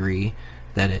much agree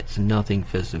that it's nothing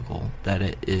physical, that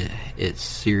it's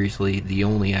seriously the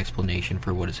only explanation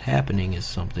for what is happening is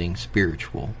something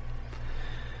spiritual.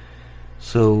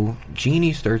 So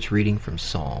Jeannie starts reading from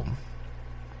Psalm.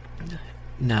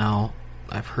 Now,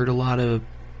 I've heard a lot of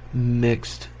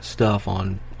mixed stuff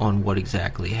on what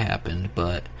exactly happened,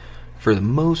 but for the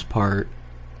most part,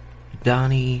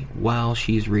 Donnie, while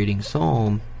she's reading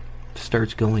Psalm,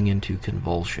 starts going into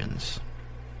convulsions.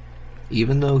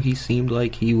 Even though he seemed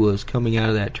like he was coming out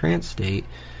of that trance state,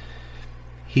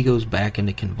 he goes back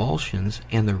into convulsions,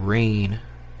 and the rain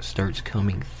starts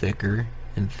coming thicker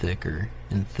and thicker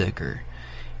and thicker,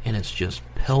 and it's just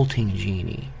pelting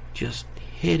Jeannie, just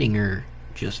hitting her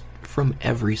just from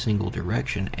every single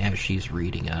direction as she's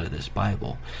reading out of this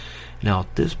Bible. Now,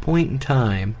 at this point in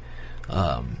time,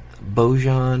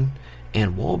 Bojan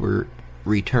and Walbert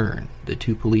return, the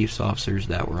two police officers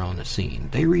that were on the scene.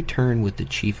 They return with the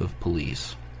chief of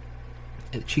police.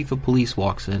 The chief of police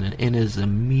walks in and is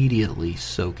immediately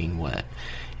soaking wet.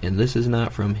 And this is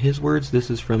not from his words, this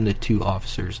is from the two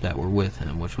officers that were with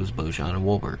him, which was Bojan and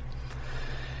Walbert.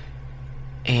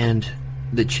 And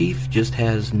the chief just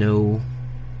has no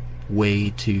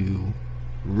way to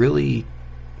really,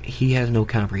 he has no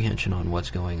comprehension on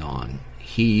what's going on.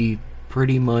 He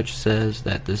pretty much says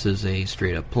that this is a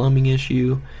straight up plumbing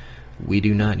issue. We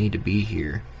do not need to be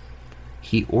here.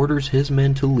 He orders his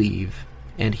men to leave,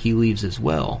 and he leaves as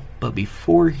well. But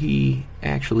before he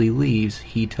actually leaves,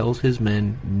 he tells his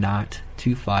men not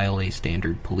to file a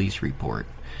standard police report,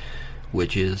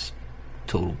 which is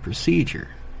total procedure.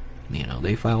 You know,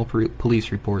 they file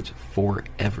police reports for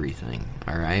everything,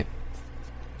 alright?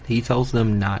 He tells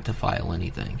them not to file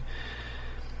anything.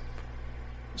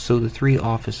 So the three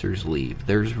officers leave.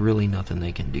 There's really nothing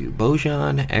they can do.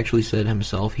 Bojan actually said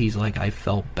himself, he's like, I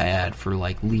felt bad for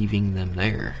like leaving them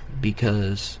there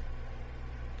because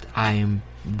I am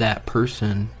that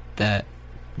person that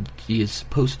is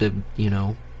supposed to, you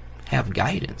know, have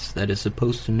guidance, that is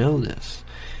supposed to know this.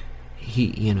 He,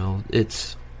 you know,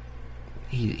 it's,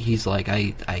 he's like,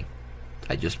 I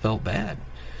just felt bad.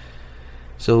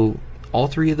 So all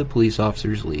three of the police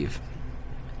officers leave.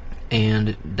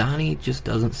 And Donnie just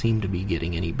doesn't seem to be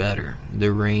getting any better.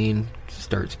 The rain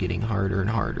starts getting harder and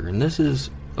harder. And this is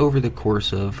over the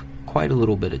course of quite a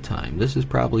little bit of time. This is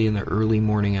probably in the early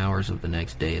morning hours of the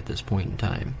next day at this point in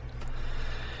time.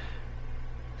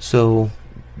 So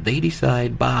they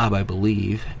decide, Bob, I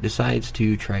believe, decides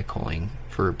to try calling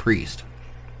for a priest.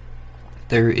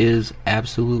 There is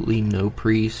absolutely no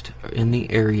priest in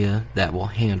the area that will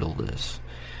handle this.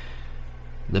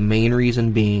 The main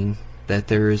reason being that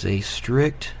there is a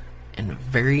strict and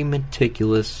very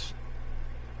meticulous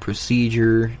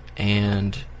procedure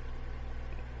and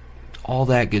all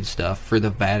that good stuff for the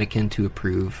Vatican to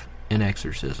approve an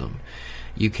exorcism.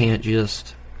 You can't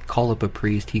just call up a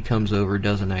priest, he comes over,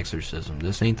 does an exorcism.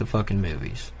 This ain't the fucking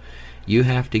movies.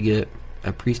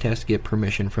 A priest has to get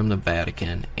permission from the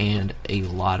Vatican, and a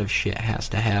lot of shit has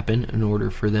to happen in order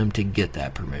for them to get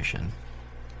that permission.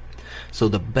 So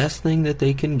the best thing that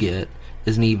they can get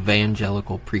is an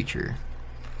evangelical preacher.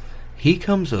 He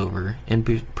comes over and,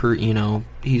 you know,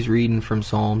 he's reading from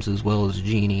Psalms as well as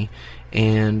Jeannie,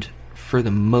 and for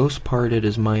the most part it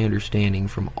is my understanding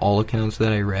from all accounts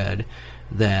that I read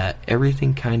that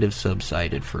everything kind of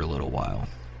subsided for a little while.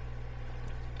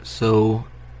 So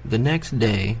the next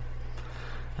day,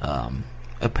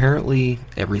 apparently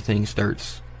everything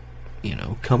starts, you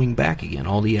know, coming back again.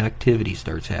 All the activity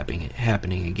starts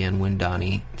happening again when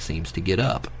Donnie seems to get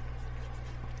up.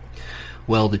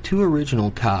 Well, the two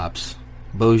original cops,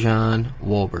 Bojan,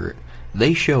 Walbert,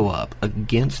 they show up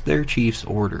against their chief's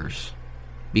orders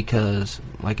because,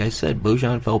 like I said,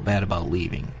 Bojan felt bad about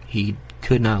leaving. He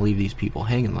could not leave these people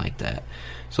hanging like that.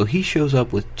 So he shows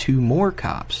up with two more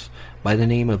cops by the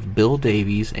name of Bill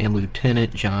Davies and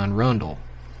Lieutenant John Rundle.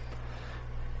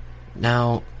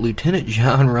 Now, Lieutenant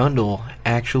John Rundle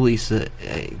actually said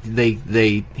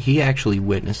he actually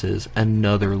witnesses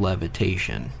another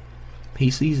levitation. He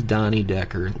sees Donnie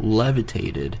Decker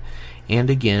levitated and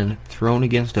again thrown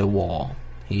against a wall.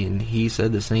 He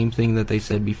said the same thing that they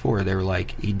said before. They were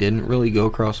like, he didn't really go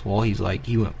across the wall. He's like,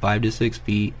 he went 5 to 6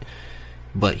 feet,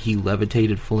 but he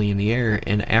levitated fully in the air.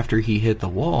 And after he hit the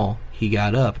wall, he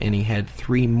got up and he had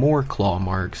 3 more claw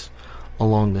marks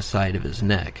along the side of his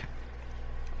neck.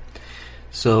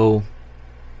 So,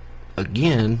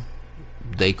 again,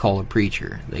 they call a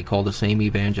preacher. They call the same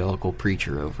evangelical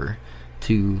preacher over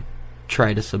to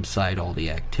try to subside all the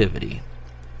activity,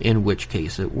 in which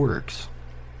case it works.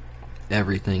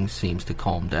 Everything seems to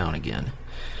calm down again.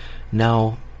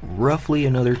 Now, roughly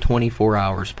another 24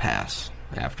 hours pass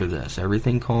after this.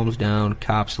 Everything calms down,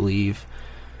 cops leave.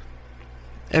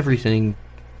 Everything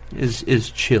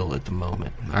is chill at the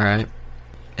moment, alright?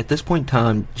 At this point in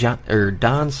time,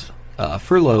 Don's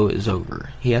furlough is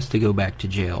over. He has to go back to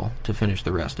jail to finish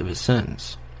the rest of his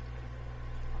sentence.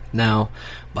 Now,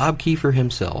 Bob Kiefer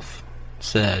himself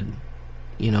said,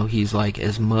 he's like,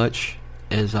 as much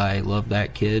as I love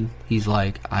that kid, he's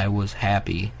like, I was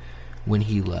happy when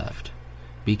he left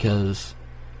because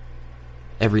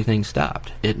everything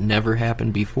stopped. It never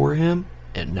happened before him.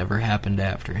 It never happened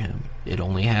after him. It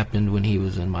only happened when he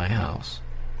was in my house.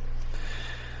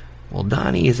 Well,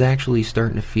 Donnie is actually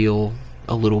starting to feel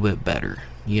a little bit better.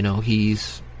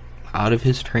 He's out of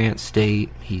his trance state.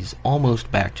 He's almost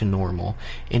back to normal.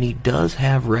 And he does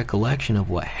have recollection of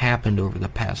what happened over the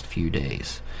past few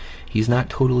days. He's not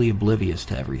totally oblivious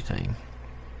to everything.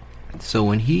 So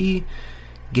when he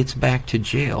gets back to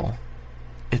jail,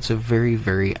 it's a very,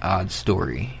 very odd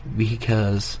story.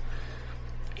 Because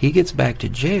he gets back to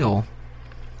jail,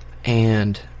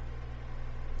 and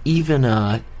even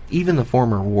the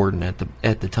former warden at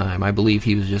the time, I believe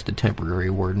he was just a temporary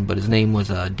warden, but his name was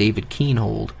David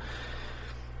Keenhold.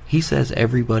 He says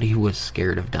everybody was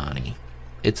scared of Donnie.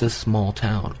 It's a small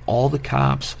town. All the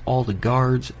cops, all the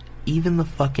guards, even the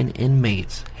fucking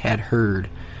inmates had heard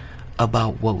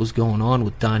about what was going on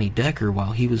with Donnie Decker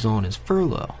while he was on his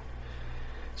furlough.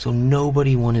 So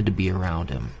nobody wanted to be around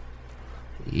him.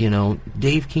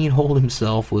 Dave Keenhold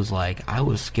himself was like, I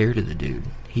was scared of the dude.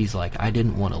 He's like, I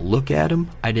didn't want to look at him.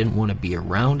 I didn't want to be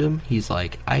around him. He's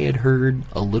like, I had heard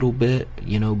a little bit,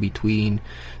 between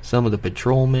some of the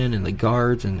patrolmen and the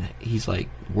guards, and he's like,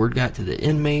 word got to the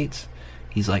inmates.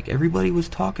 He's like, everybody was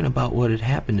talking about what had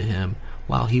happened to him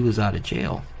while he was out of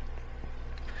jail.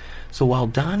 So while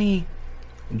Donnie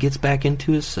gets back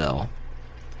into his cell,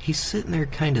 he's sitting there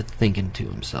kind of thinking to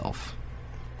himself.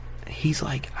 He's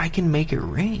like, I can make it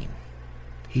rain.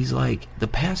 He's like, the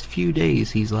past few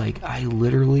days, he's like, I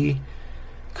literally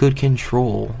could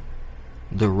control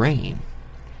the rain.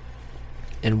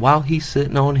 And while he's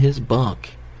sitting on his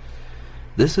bunk,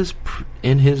 this is,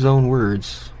 in his own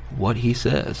words, what he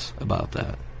says about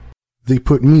that. They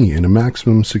put me in a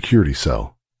maximum security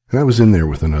cell, and I was in there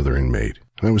with another inmate,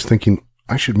 and I was thinking,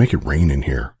 I should make it rain in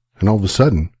here. And all of a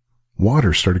sudden,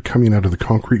 water started coming out of the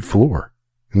concrete floor.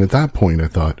 And at that point, I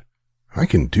thought, I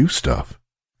can do stuff.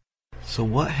 So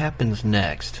what happens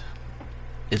next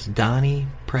is Donnie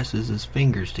presses his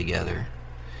fingers together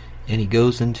and he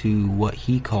goes into what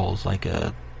he calls like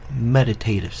a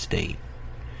meditative state.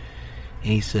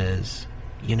 And he says,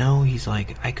 he's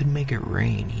like, I could make it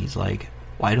rain. He's like,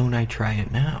 why don't I try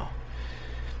it now?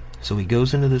 So he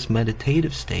goes into this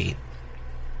meditative state,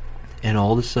 and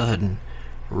all of a sudden,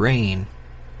 rain,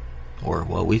 or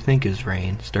what we think is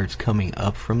rain, starts coming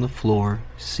up from the floor,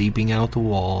 seeping out the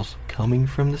walls, coming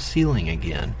from the ceiling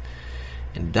again.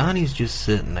 And Donnie's just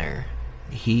sitting there.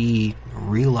 He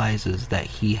realizes that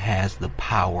he has the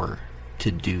power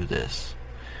to do this.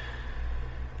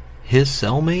 His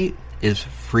cellmate is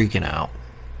freaking out.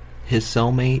 His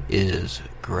cellmate is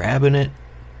grabbing at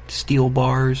steel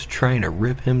bars, trying to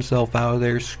rip himself out of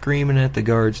there, screaming at the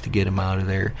guards to get him out of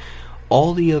there.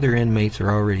 All the other inmates are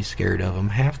already scared of him.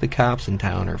 Half the cops in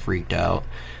town are freaked out.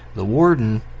 The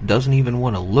warden doesn't even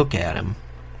want to look at him.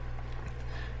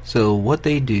 So what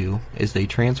they do is they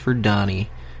transfer Donnie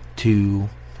to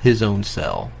his own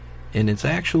cell. And it's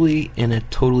actually in a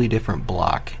totally different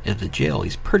block of the jail.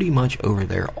 He's pretty much over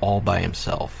there all by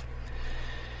himself.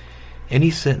 And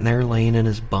he's sitting there laying in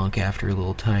his bunk after a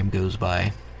little time goes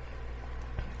by.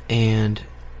 And,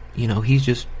 he's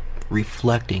just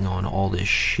reflecting on all this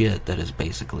shit that has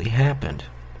basically happened.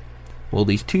 Well,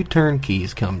 these two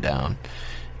turnkeys come down.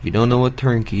 If you don't know what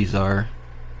turnkeys are,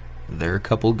 they're a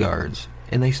couple guards,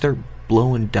 and they start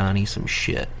blowing Donnie some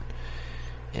shit.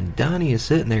 And Donnie is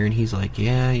sitting there and he's like,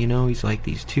 yeah, he's like,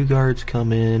 these two guards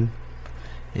come in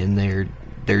and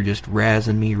they're just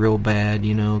razzing me real bad,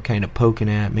 kind of poking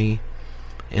at me.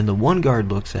 And the one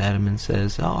guard looks at him and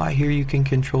says, oh, I hear you can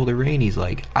control the rain. He's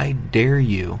like, I dare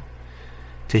you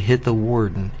to hit the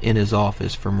warden in his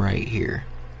office from right here.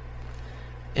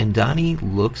 And Donnie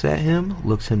looks at him,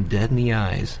 looks him dead in the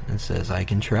eyes, and says, I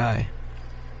can try.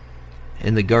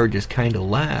 And the guard just kind of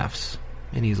laughs.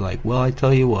 And he's like, well, I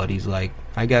tell you what. He's like,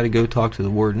 I got to go talk to the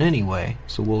warden anyway,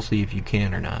 so we'll see if you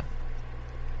can or not.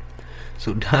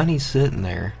 So Donnie's sitting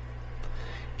there,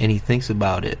 and he thinks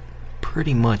about it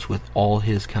pretty much with all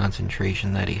his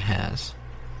concentration that he has.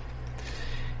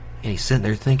 And he's sitting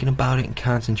there thinking about it and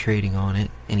concentrating on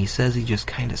it, and he says he just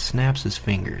kind of snaps his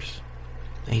fingers.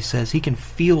 And he says he can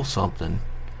feel something,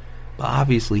 but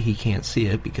obviously he can't see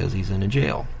it because he's in a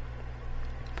jail.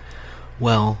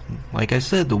 Well, like I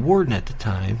said, the warden at the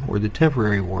time, or the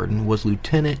temporary warden, was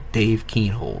Lieutenant Dave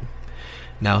Keenhold.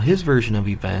 Now, his version of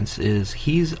events is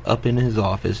he's up in his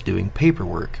office doing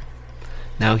paperwork.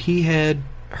 Now, he had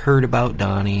heard about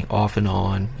Donnie off and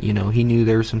on. You know, he knew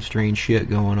there was some strange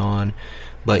shit going on,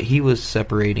 but he was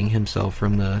separating himself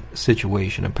from the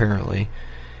situation, apparently.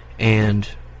 And,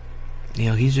 you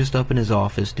know, he's just up in his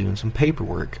office doing some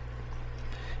paperwork.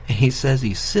 And he says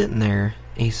he's sitting there,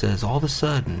 and he says all of a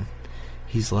sudden,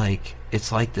 he's like,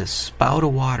 it's like this spout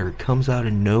of water comes out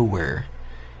of nowhere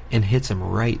and hits him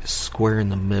right square in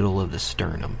the middle of the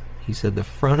sternum. He said the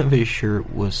front of his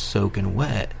shirt was soaking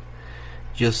wet,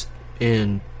 just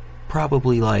in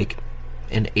probably like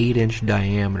an 8-inch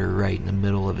diameter right in the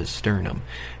middle of his sternum.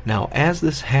 Now, as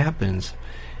this happens,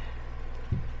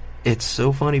 it's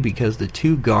so funny because the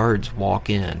two guards walk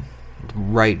in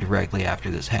right directly after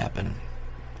this happened.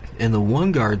 And the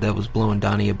one guard that was blowing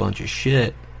Donnie a bunch of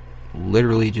shit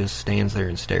literally just stands there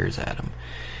and stares at him.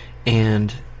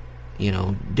 And, you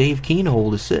know, Dave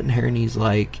Keenhold is sitting here and he's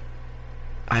like,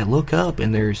 I look up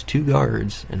and there's two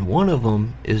guards, and one of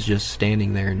them is just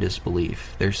standing there in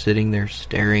disbelief. They're sitting there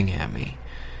staring at me,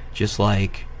 just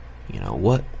like, you know,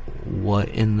 what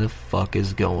in the fuck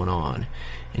is going on?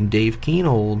 And Dave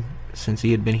Keenhold, since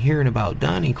he had been hearing about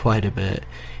Donnie quite a bit,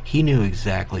 he knew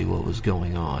exactly what was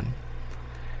going on.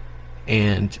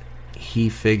 And he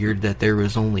figured that there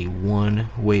was only one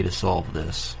way to solve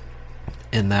this,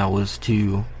 and that was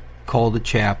to call the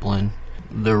chaplain,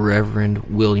 the Reverend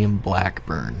William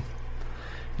Blackburn.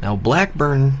 Now,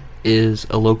 Blackburn is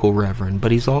a local reverend,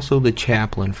 but he's also the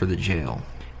chaplain for the jail.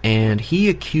 And he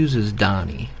accuses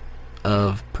Donnie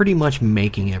of pretty much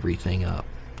making everything up.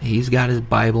 He's got his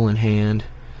Bible in hand,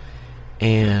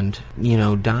 and, you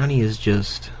know, Donnie's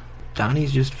just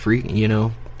freaking, you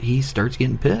know, he starts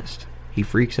getting pissed. He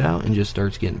freaks out and just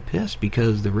starts getting pissed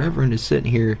because the Reverend is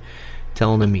sitting here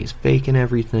telling him he's faking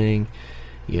everything.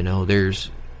 You know,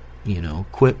 there's, you know,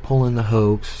 quit pulling the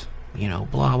hoax, you know,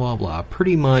 blah, blah, blah.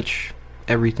 Pretty much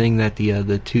everything that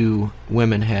the two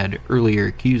women had earlier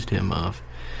accused him of.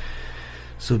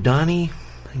 So Donnie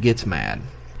gets mad.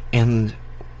 And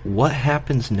what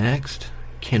happens next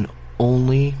can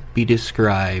only be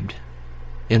described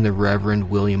in the Reverend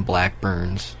William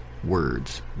Blackburn's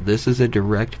words. This is a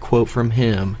direct quote from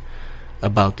him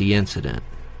about the incident.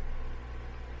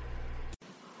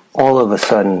 All of a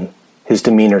sudden, his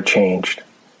demeanor changed,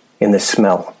 and the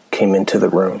smell came into the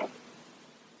room.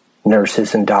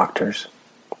 Nurses and doctors,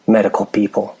 medical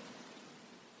people.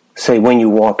 Say when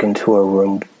you walk into a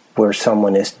room where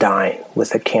someone is dying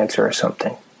with a cancer or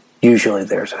something, usually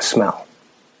there's a smell.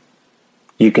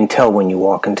 You can tell when you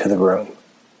walk into the room.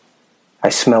 I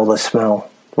smell the smell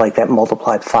like that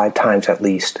multiplied 5 times at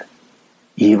least.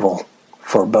 Evil,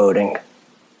 foreboding.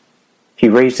 He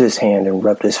raised his hand and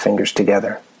rubbed his fingers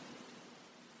together.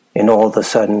 And all of a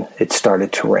sudden, it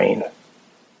started to rain.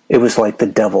 It was like the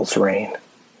devil's rain.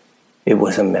 It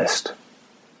was a mist.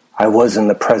 I was in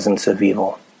the presence of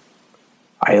evil.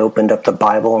 I opened up the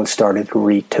Bible and started to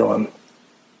read to him.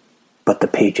 But the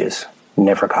pages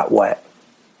never got wet.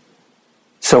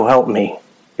 So help me,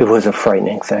 it was a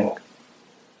frightening thing.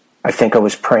 I think I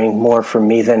was praying more for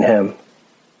me than him.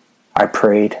 I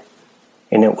prayed,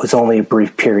 and it was only a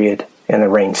brief period, and the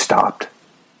rain stopped.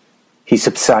 He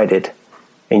subsided,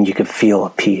 and you could feel a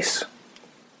peace.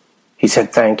 He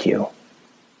said thank you.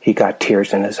 He got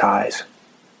tears in his eyes.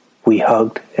 We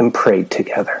hugged and prayed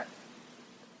together.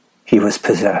 He was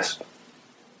possessed.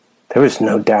 There was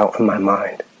no doubt in my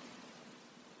mind.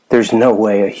 There's no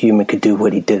way a human could do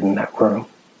what he did in that room.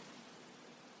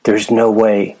 There's no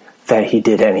way that he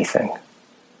did anything.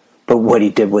 But what he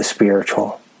did was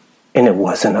spiritual, and it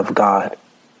wasn't of God.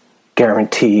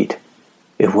 Guaranteed,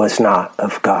 it was not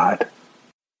of God.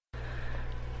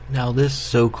 Now, this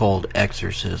so-called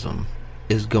exorcism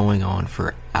is going on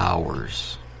for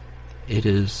hours. It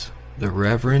is the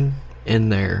Reverend in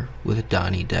there with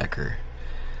Donnie Decker.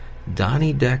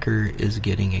 Donnie Decker is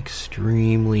getting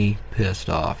extremely pissed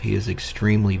off. He is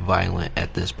extremely violent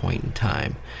at this point in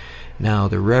time. Now,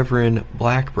 the Reverend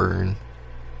Blackburn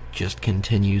just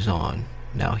continues on.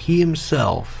 Now, he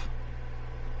himself,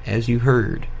 as you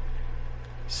heard,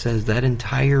 says that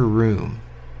entire room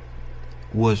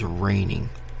was raining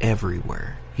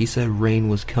everywhere. He said rain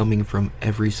was coming from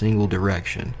every single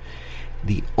direction.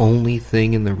 The only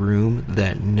thing in the room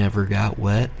that never got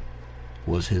wet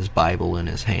was his Bible in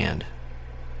his hand.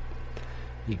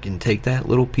 You can take that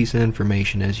little piece of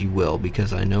information as you will,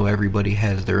 because I know everybody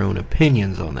has their own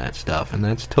opinions on that stuff, and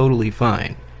that's totally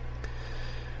fine.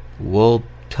 We'll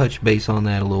touch base on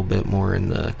that a little bit more in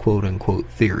the quote-unquote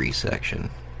theory section.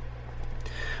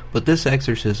 But this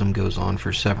exorcism goes on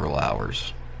for several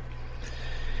hours.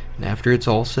 And after it's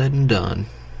all said and done,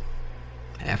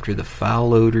 after the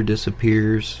foul odor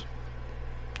disappears,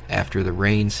 after the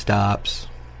rain stops,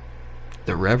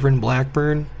 the Reverend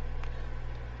Blackburn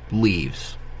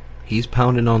leaves. He's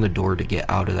pounding on the door to get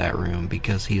out of that room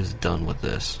because he is done with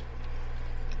this.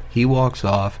 He walks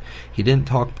off. He didn't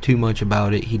talk too much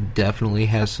about it. He definitely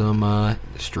has some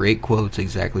straight quotes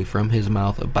exactly from his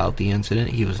mouth about the incident.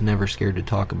 He was never scared to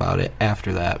talk about it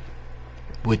after that,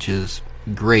 which is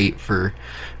great for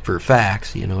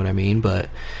facts, you know what I mean? But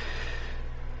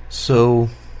so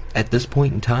at this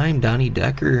point in time, Donnie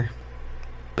Decker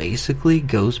basically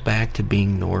goes back to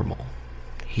being normal.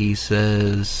 He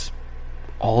says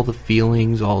all the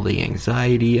feelings, all the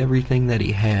anxiety, everything that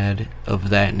he had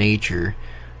of that nature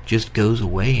just goes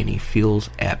away, and he feels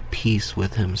at peace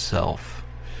with himself.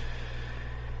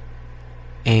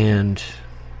 And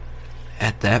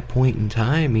at that point in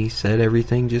time, he said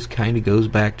everything just kind of goes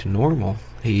back to normal.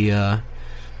 He,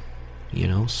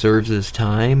 serves his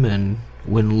time, and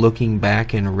when looking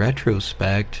back in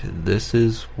retrospect, this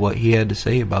is what he had to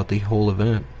say about the whole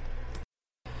event.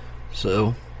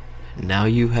 So, now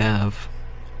you have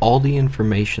all the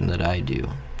information that I do.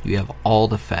 You have all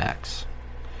the facts.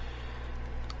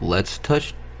 Let's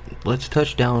touch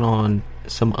down on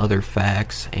some other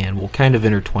facts, and we'll kind of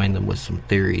intertwine them with some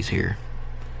theories here.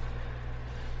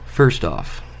 First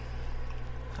off,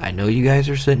 I know you guys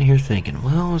are sitting here thinking,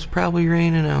 well, it was probably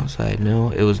raining outside. No,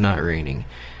 it was not raining.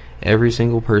 Every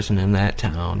single person in that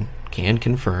town can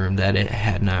confirm that it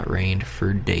had not rained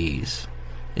for days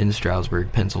in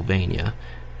Stroudsburg, Pennsylvania,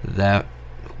 that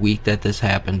week that this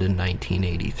happened in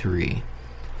 1983.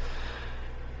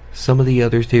 Some of the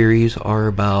other theories are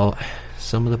about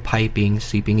some of the piping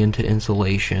seeping into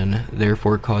insulation,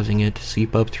 therefore causing it to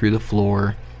seep up through the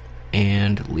floor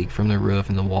and leak from the roof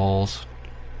and the walls.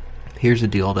 Here's the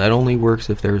deal, that only works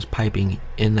if there's piping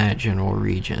in that general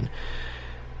region.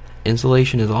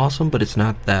 Insulation is awesome, but it's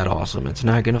not that awesome. It's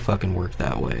not going to fucking work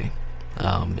that way.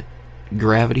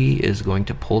 Gravity is going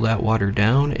to pull that water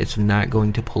down. It's not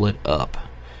going to pull it up.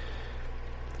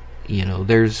 You know,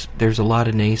 there's a lot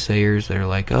of naysayers that are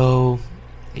like, oh,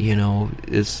 you know,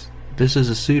 this is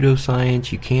a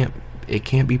pseudoscience. It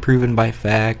can't be proven by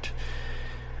fact.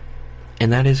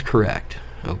 And that is correct,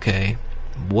 okay?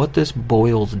 What this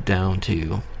boils down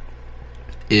to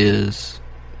is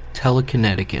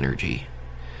telekinetic energy.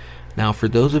 Now, for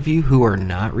those of you who are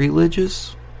not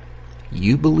religious,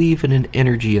 you believe in an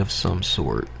energy of some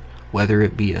sort, whether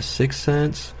it be a sixth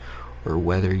sense, or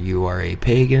whether you are a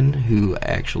pagan who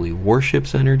actually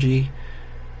worships energy.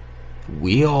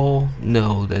 We all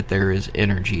know that there is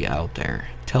energy out there.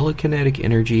 Telekinetic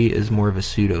energy is more of a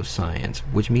pseudoscience,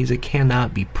 which means it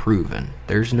cannot be proven.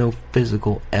 There's no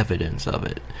physical evidence of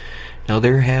it. Now,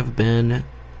 there have been,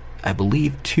 I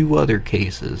believe, 2 other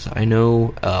cases. I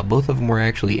know both of them were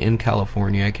actually in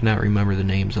California. I cannot remember the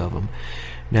names of them.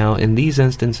 Now, in these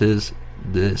instances,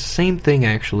 the same thing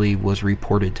actually was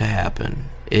reported to happen.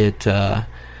 It,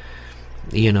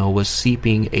 was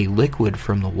seeping a liquid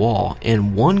from the wall.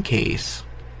 In one case,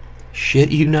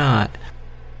 shit you not,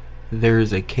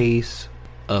 there's a case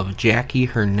of Jackie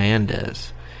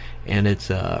Hernandez, and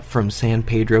it's from San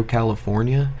Pedro,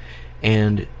 California,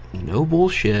 and no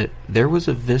bullshit, there was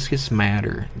a viscous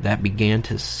matter that began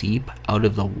to seep out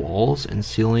of the walls and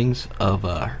ceilings of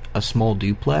a small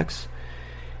duplex,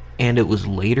 and it was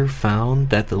later found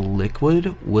that the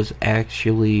liquid was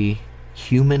actually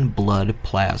human blood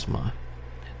plasma.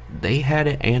 They had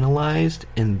it analyzed,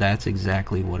 and that's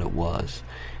exactly what it was.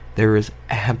 There is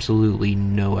absolutely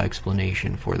no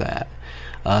explanation for that.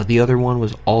 The other one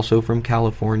was also from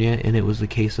California, and it was the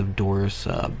case of Doris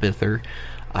Bither.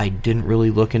 I didn't really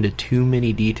look into too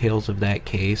many details of that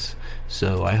case,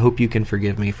 so I hope you can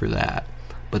forgive me for that.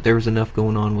 But there was enough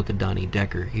going on with the Donnie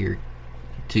Decker here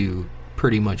to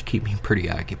pretty much keep me pretty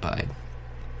occupied.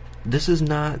 This is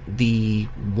not the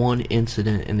one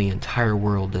incident in the entire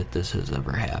world that this has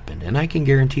ever happened, and I can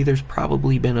guarantee there's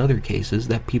probably been other cases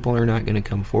that people are not going to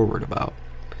come forward about.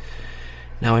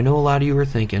 Now, I know a lot of you are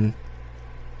thinking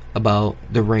about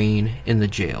the rain in the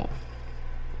jail.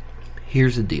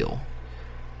 Here's the deal.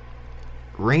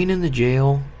 Rain in the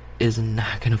jail is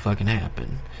not going to fucking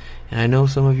happen. And I know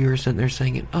some of you are sitting there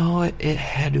saying, oh, it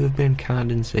had to have been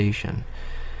condensation.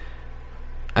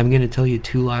 I'm going to tell you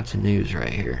 2 lots of news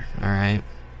right here, alright?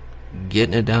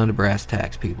 Getting it down to brass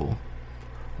tacks, people.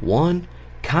 1,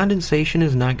 condensation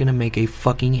is not going to make a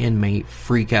fucking inmate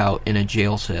freak out in a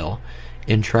jail cell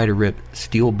and try to rip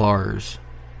steel bars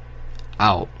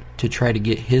out to try to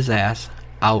get his ass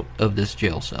out of this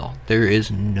jail cell. There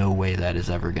is no way that is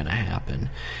ever going to happen.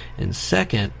 And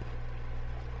second,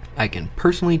 I can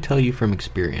personally tell you from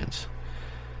experience,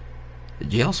 the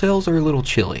jail cells are a little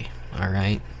chilly,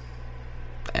 alright?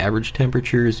 The average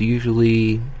temperature is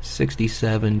usually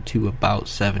 67 to about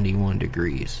 71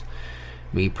 degrees.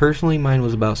 Me personally, mine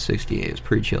was about 68. It was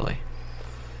pretty chilly.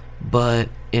 But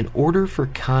in order for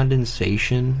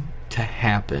condensation to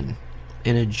happen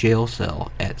in a jail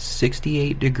cell at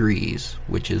 68 degrees,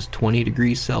 which is 20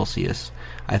 degrees Celsius,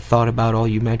 I thought about all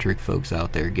you metric folks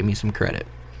out there. Give me some credit.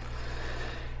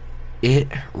 It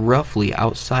roughly,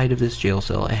 outside of this jail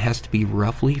cell, it has to be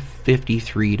roughly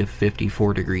 53 to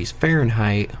 54 degrees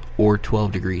Fahrenheit or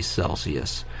 12 degrees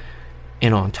Celsius.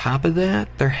 And on top of that,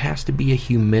 there has to be a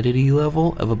humidity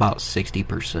level of about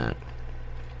 60%.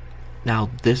 Now,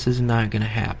 this is not going to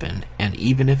happen, and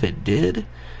even if it did,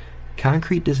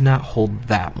 concrete does not hold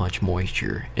that much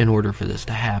moisture in order for this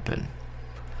to happen.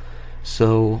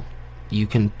 So, you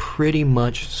can pretty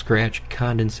much scratch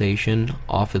condensation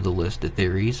off of the list of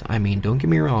theories. I mean, don't get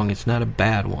me wrong, it's not a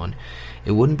bad one.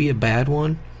 It wouldn't be a bad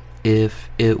one if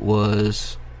it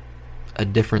was a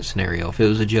different scenario, if it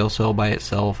was a jail cell by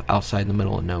itself outside the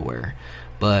middle of nowhere.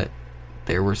 But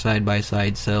there were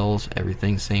side-by-side cells,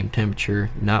 everything same temperature,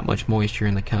 not much moisture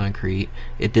in the concrete.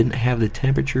 It didn't have the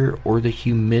temperature or the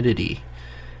humidity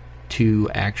to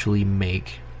actually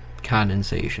make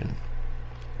condensation.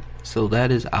 So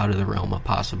that is out of the realm of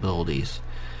possibilities.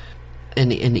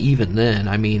 And even then,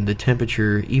 I mean, the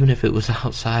temperature, even if it was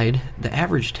outside, the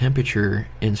average temperature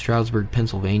in Stroudsburg,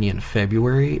 Pennsylvania in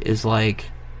February is like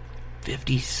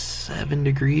 57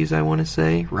 degrees, I want to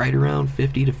say, right around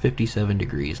 50 to 57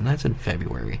 degrees, and that's in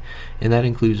February, and that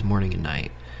includes morning and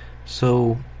night.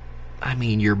 So, I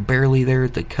mean, you're barely there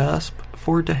at the cusp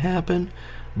for it to happen,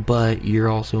 but you're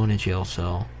also in a jail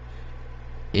cell,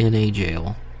 in a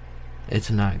jail. It's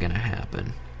not going to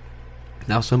happen.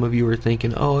 Now, some of you are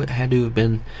thinking, oh, it had to have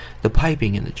been the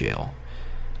piping in the jail.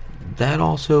 That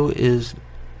also is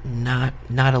not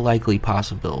a likely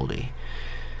possibility.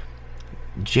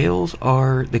 Jails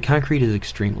are, the concrete is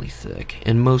extremely thick.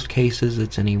 In most cases,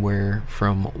 it's anywhere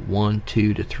from 1,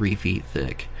 2 to 3 feet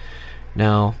thick.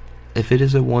 Now, if it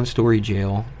is a one-story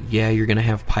jail, yeah, you're going to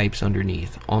have pipes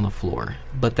underneath on the floor,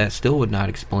 but that still would not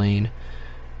explain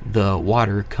the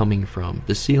water coming from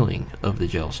the ceiling of the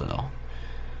jail cell.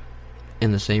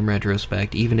 In the same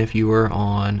retrospect, even if you were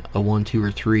on a 1, 2,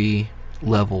 or 3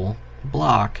 level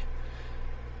block,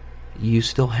 you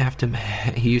still have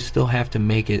to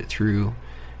make it through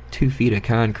 2 feet of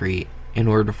concrete in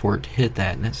order for it to hit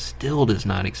that, and that still does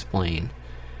not explain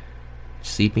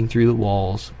seeping through the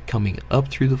walls, coming up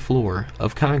through the floor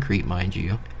of concrete, mind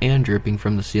you, and dripping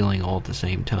from the ceiling all at the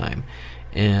same time.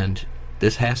 And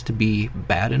this has to be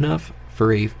bad enough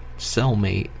for a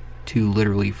cellmate to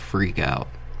literally freak out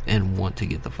and want to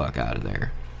get the fuck out of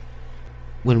there.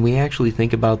 When we actually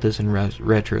think about this in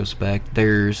retrospect,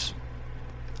 there's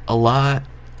a lot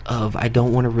of, I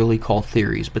don't want to really call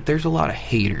theories, but there's a lot of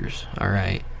haters,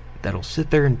 alright, that'll sit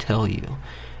there and tell you,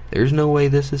 there's no way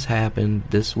this has happened,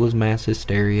 this was mass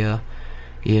hysteria,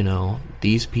 you know,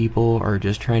 these people are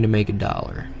just trying to make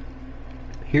 $1.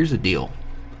 Here's the deal.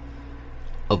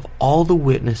 Of all the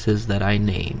witnesses that I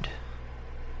named,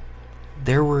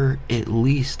 there were at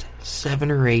least 7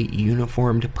 or 8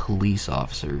 uniformed police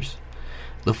officers.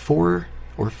 The 4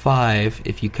 or 5,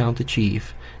 if you count the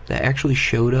chief, that actually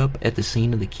showed up at the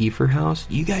scene of the Kiefer house,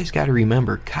 you guys got to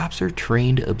remember, cops are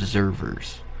trained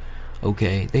observers.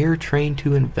 Okay? They are trained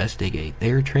to investigate.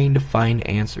 They are trained to find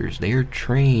answers. They are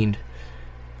trained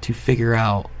to figure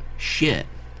out shit.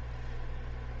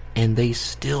 And they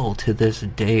still, to this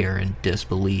day, are in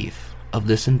disbelief of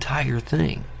this entire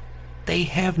thing. They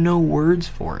have no words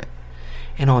for it.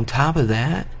 And on top of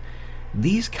that,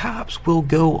 these cops will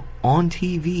go on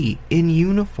TV in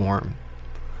uniform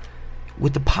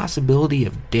with the possibility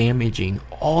of damaging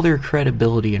all their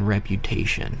credibility and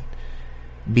reputation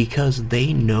because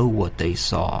they know what they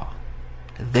saw.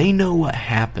 They know what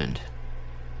happened.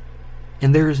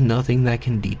 And there is nothing that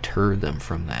can deter them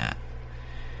from that.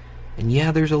 And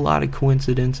yeah, there's a lot of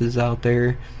coincidences out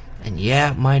there, and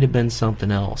yeah, it might have been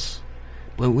something else.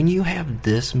 But when you have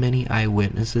this many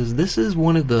eyewitnesses, this is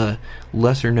one of the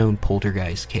lesser known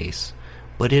poltergeist case.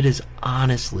 But it is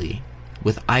honestly,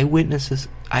 with eyewitness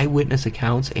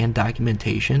accounts and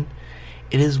documentation,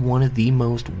 it is one of the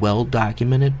most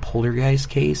well-documented poltergeist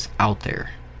case out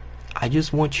there. I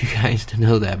just want you guys to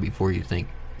know that before you think,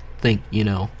 you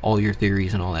know, all your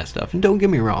theories and all that stuff. And don't get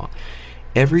me wrong,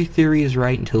 every theory is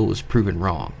right until it was proven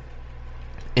wrong.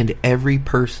 And every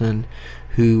person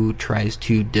who tries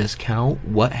to discount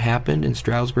what happened in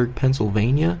Stroudsburg,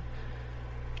 Pennsylvania,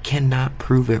 cannot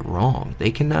prove it wrong.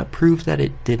 They cannot prove that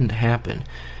it didn't happen.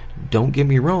 Don't get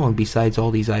me wrong, besides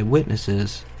all these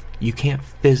eyewitnesses, you can't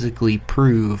physically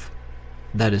prove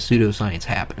that a pseudoscience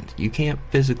happened. You can't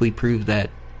physically prove that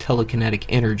telekinetic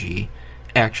energy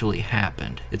actually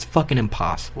happened. It's fucking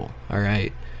impossible,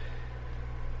 alright?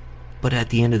 But at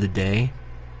the end of the day,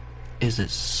 is it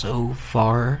so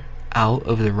far out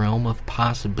of the realm of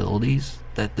possibilities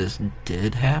that this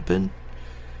did happen?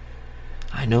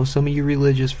 I know some of you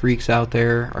religious freaks out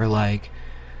there are like,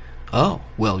 oh,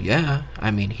 well, yeah,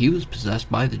 I mean, he was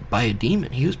possessed by a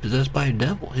demon. He was possessed by a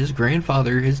devil. His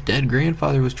dead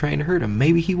grandfather was trying to hurt him.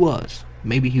 Maybe he was.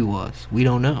 We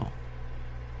don't know.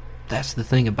 That's the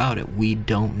thing about it. We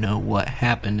don't know what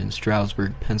happened in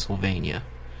Stroudsburg, Pennsylvania.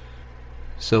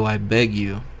 So I beg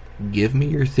you, give me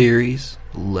your theories.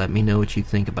 Let me know what you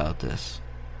think about this.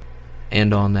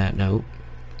 And on that note,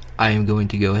 I am going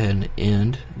to go ahead and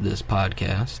end this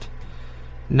podcast.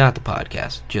 Not the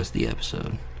podcast, just the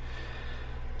episode.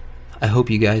 I hope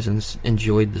you guys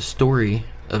enjoyed the story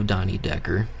of Donnie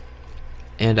Decker.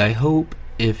 And I hope,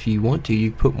 if you want to,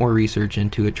 you put more research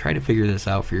into it. Try to figure this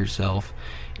out for yourself.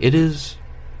 It is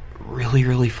really,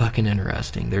 really fucking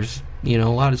interesting. There's, a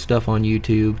lot of stuff on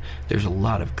YouTube. There's a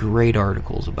lot of great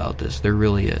articles about this. There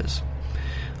really is.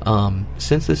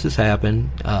 Since this has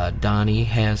happened, Donnie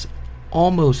has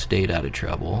almost stayed out of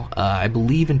trouble. I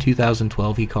believe in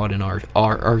 2012 he caught an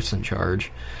arson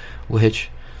charge, which,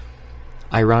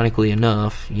 ironically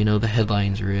enough, the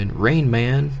headlines are in, Rain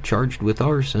Man charged with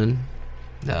arson.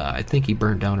 I think he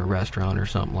burnt down a restaurant or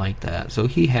something like that. So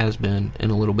he has been in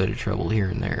a little bit of trouble here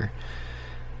and there.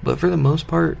 But for the most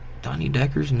part, Donnie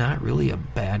Decker's not really a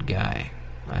bad guy.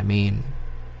 I mean,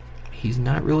 he's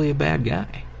not really a bad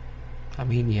guy. I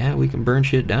mean, yeah, we can burn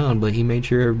shit down, but he made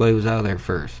sure everybody was out of there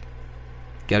first.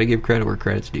 Gotta give credit where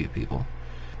credit's due, people.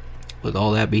 With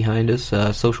all that behind us,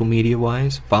 social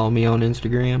media-wise, follow me on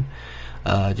Instagram.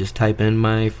 Just type in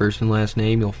my first and last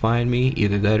name, you'll find me.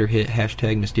 Either that or hit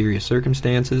hashtag mysterious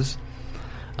circumstances.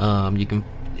 You can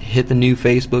hit the new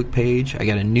Facebook page. I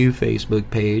got a new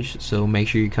Facebook page, so make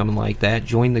sure you come and like that.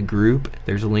 Join the group.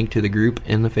 There's a link to the group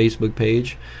in the Facebook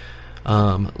page.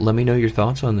 Let me know your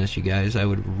thoughts on this, you guys. I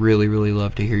would really, really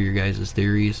love to hear your guys'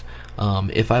 theories.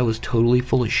 If I was totally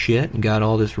full of shit and got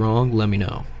all this wrong, let me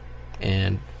know.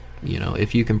 And,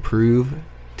 if you can prove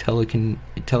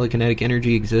telekinetic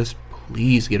energy exists,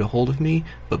 please get a hold of me.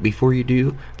 But before you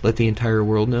do, let the entire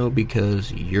world know,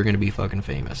 because you're going to be fucking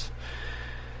famous.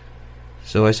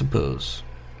 So I suppose,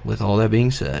 with all that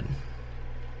being said,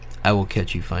 I will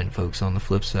catch you fine folks on the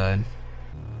flip side.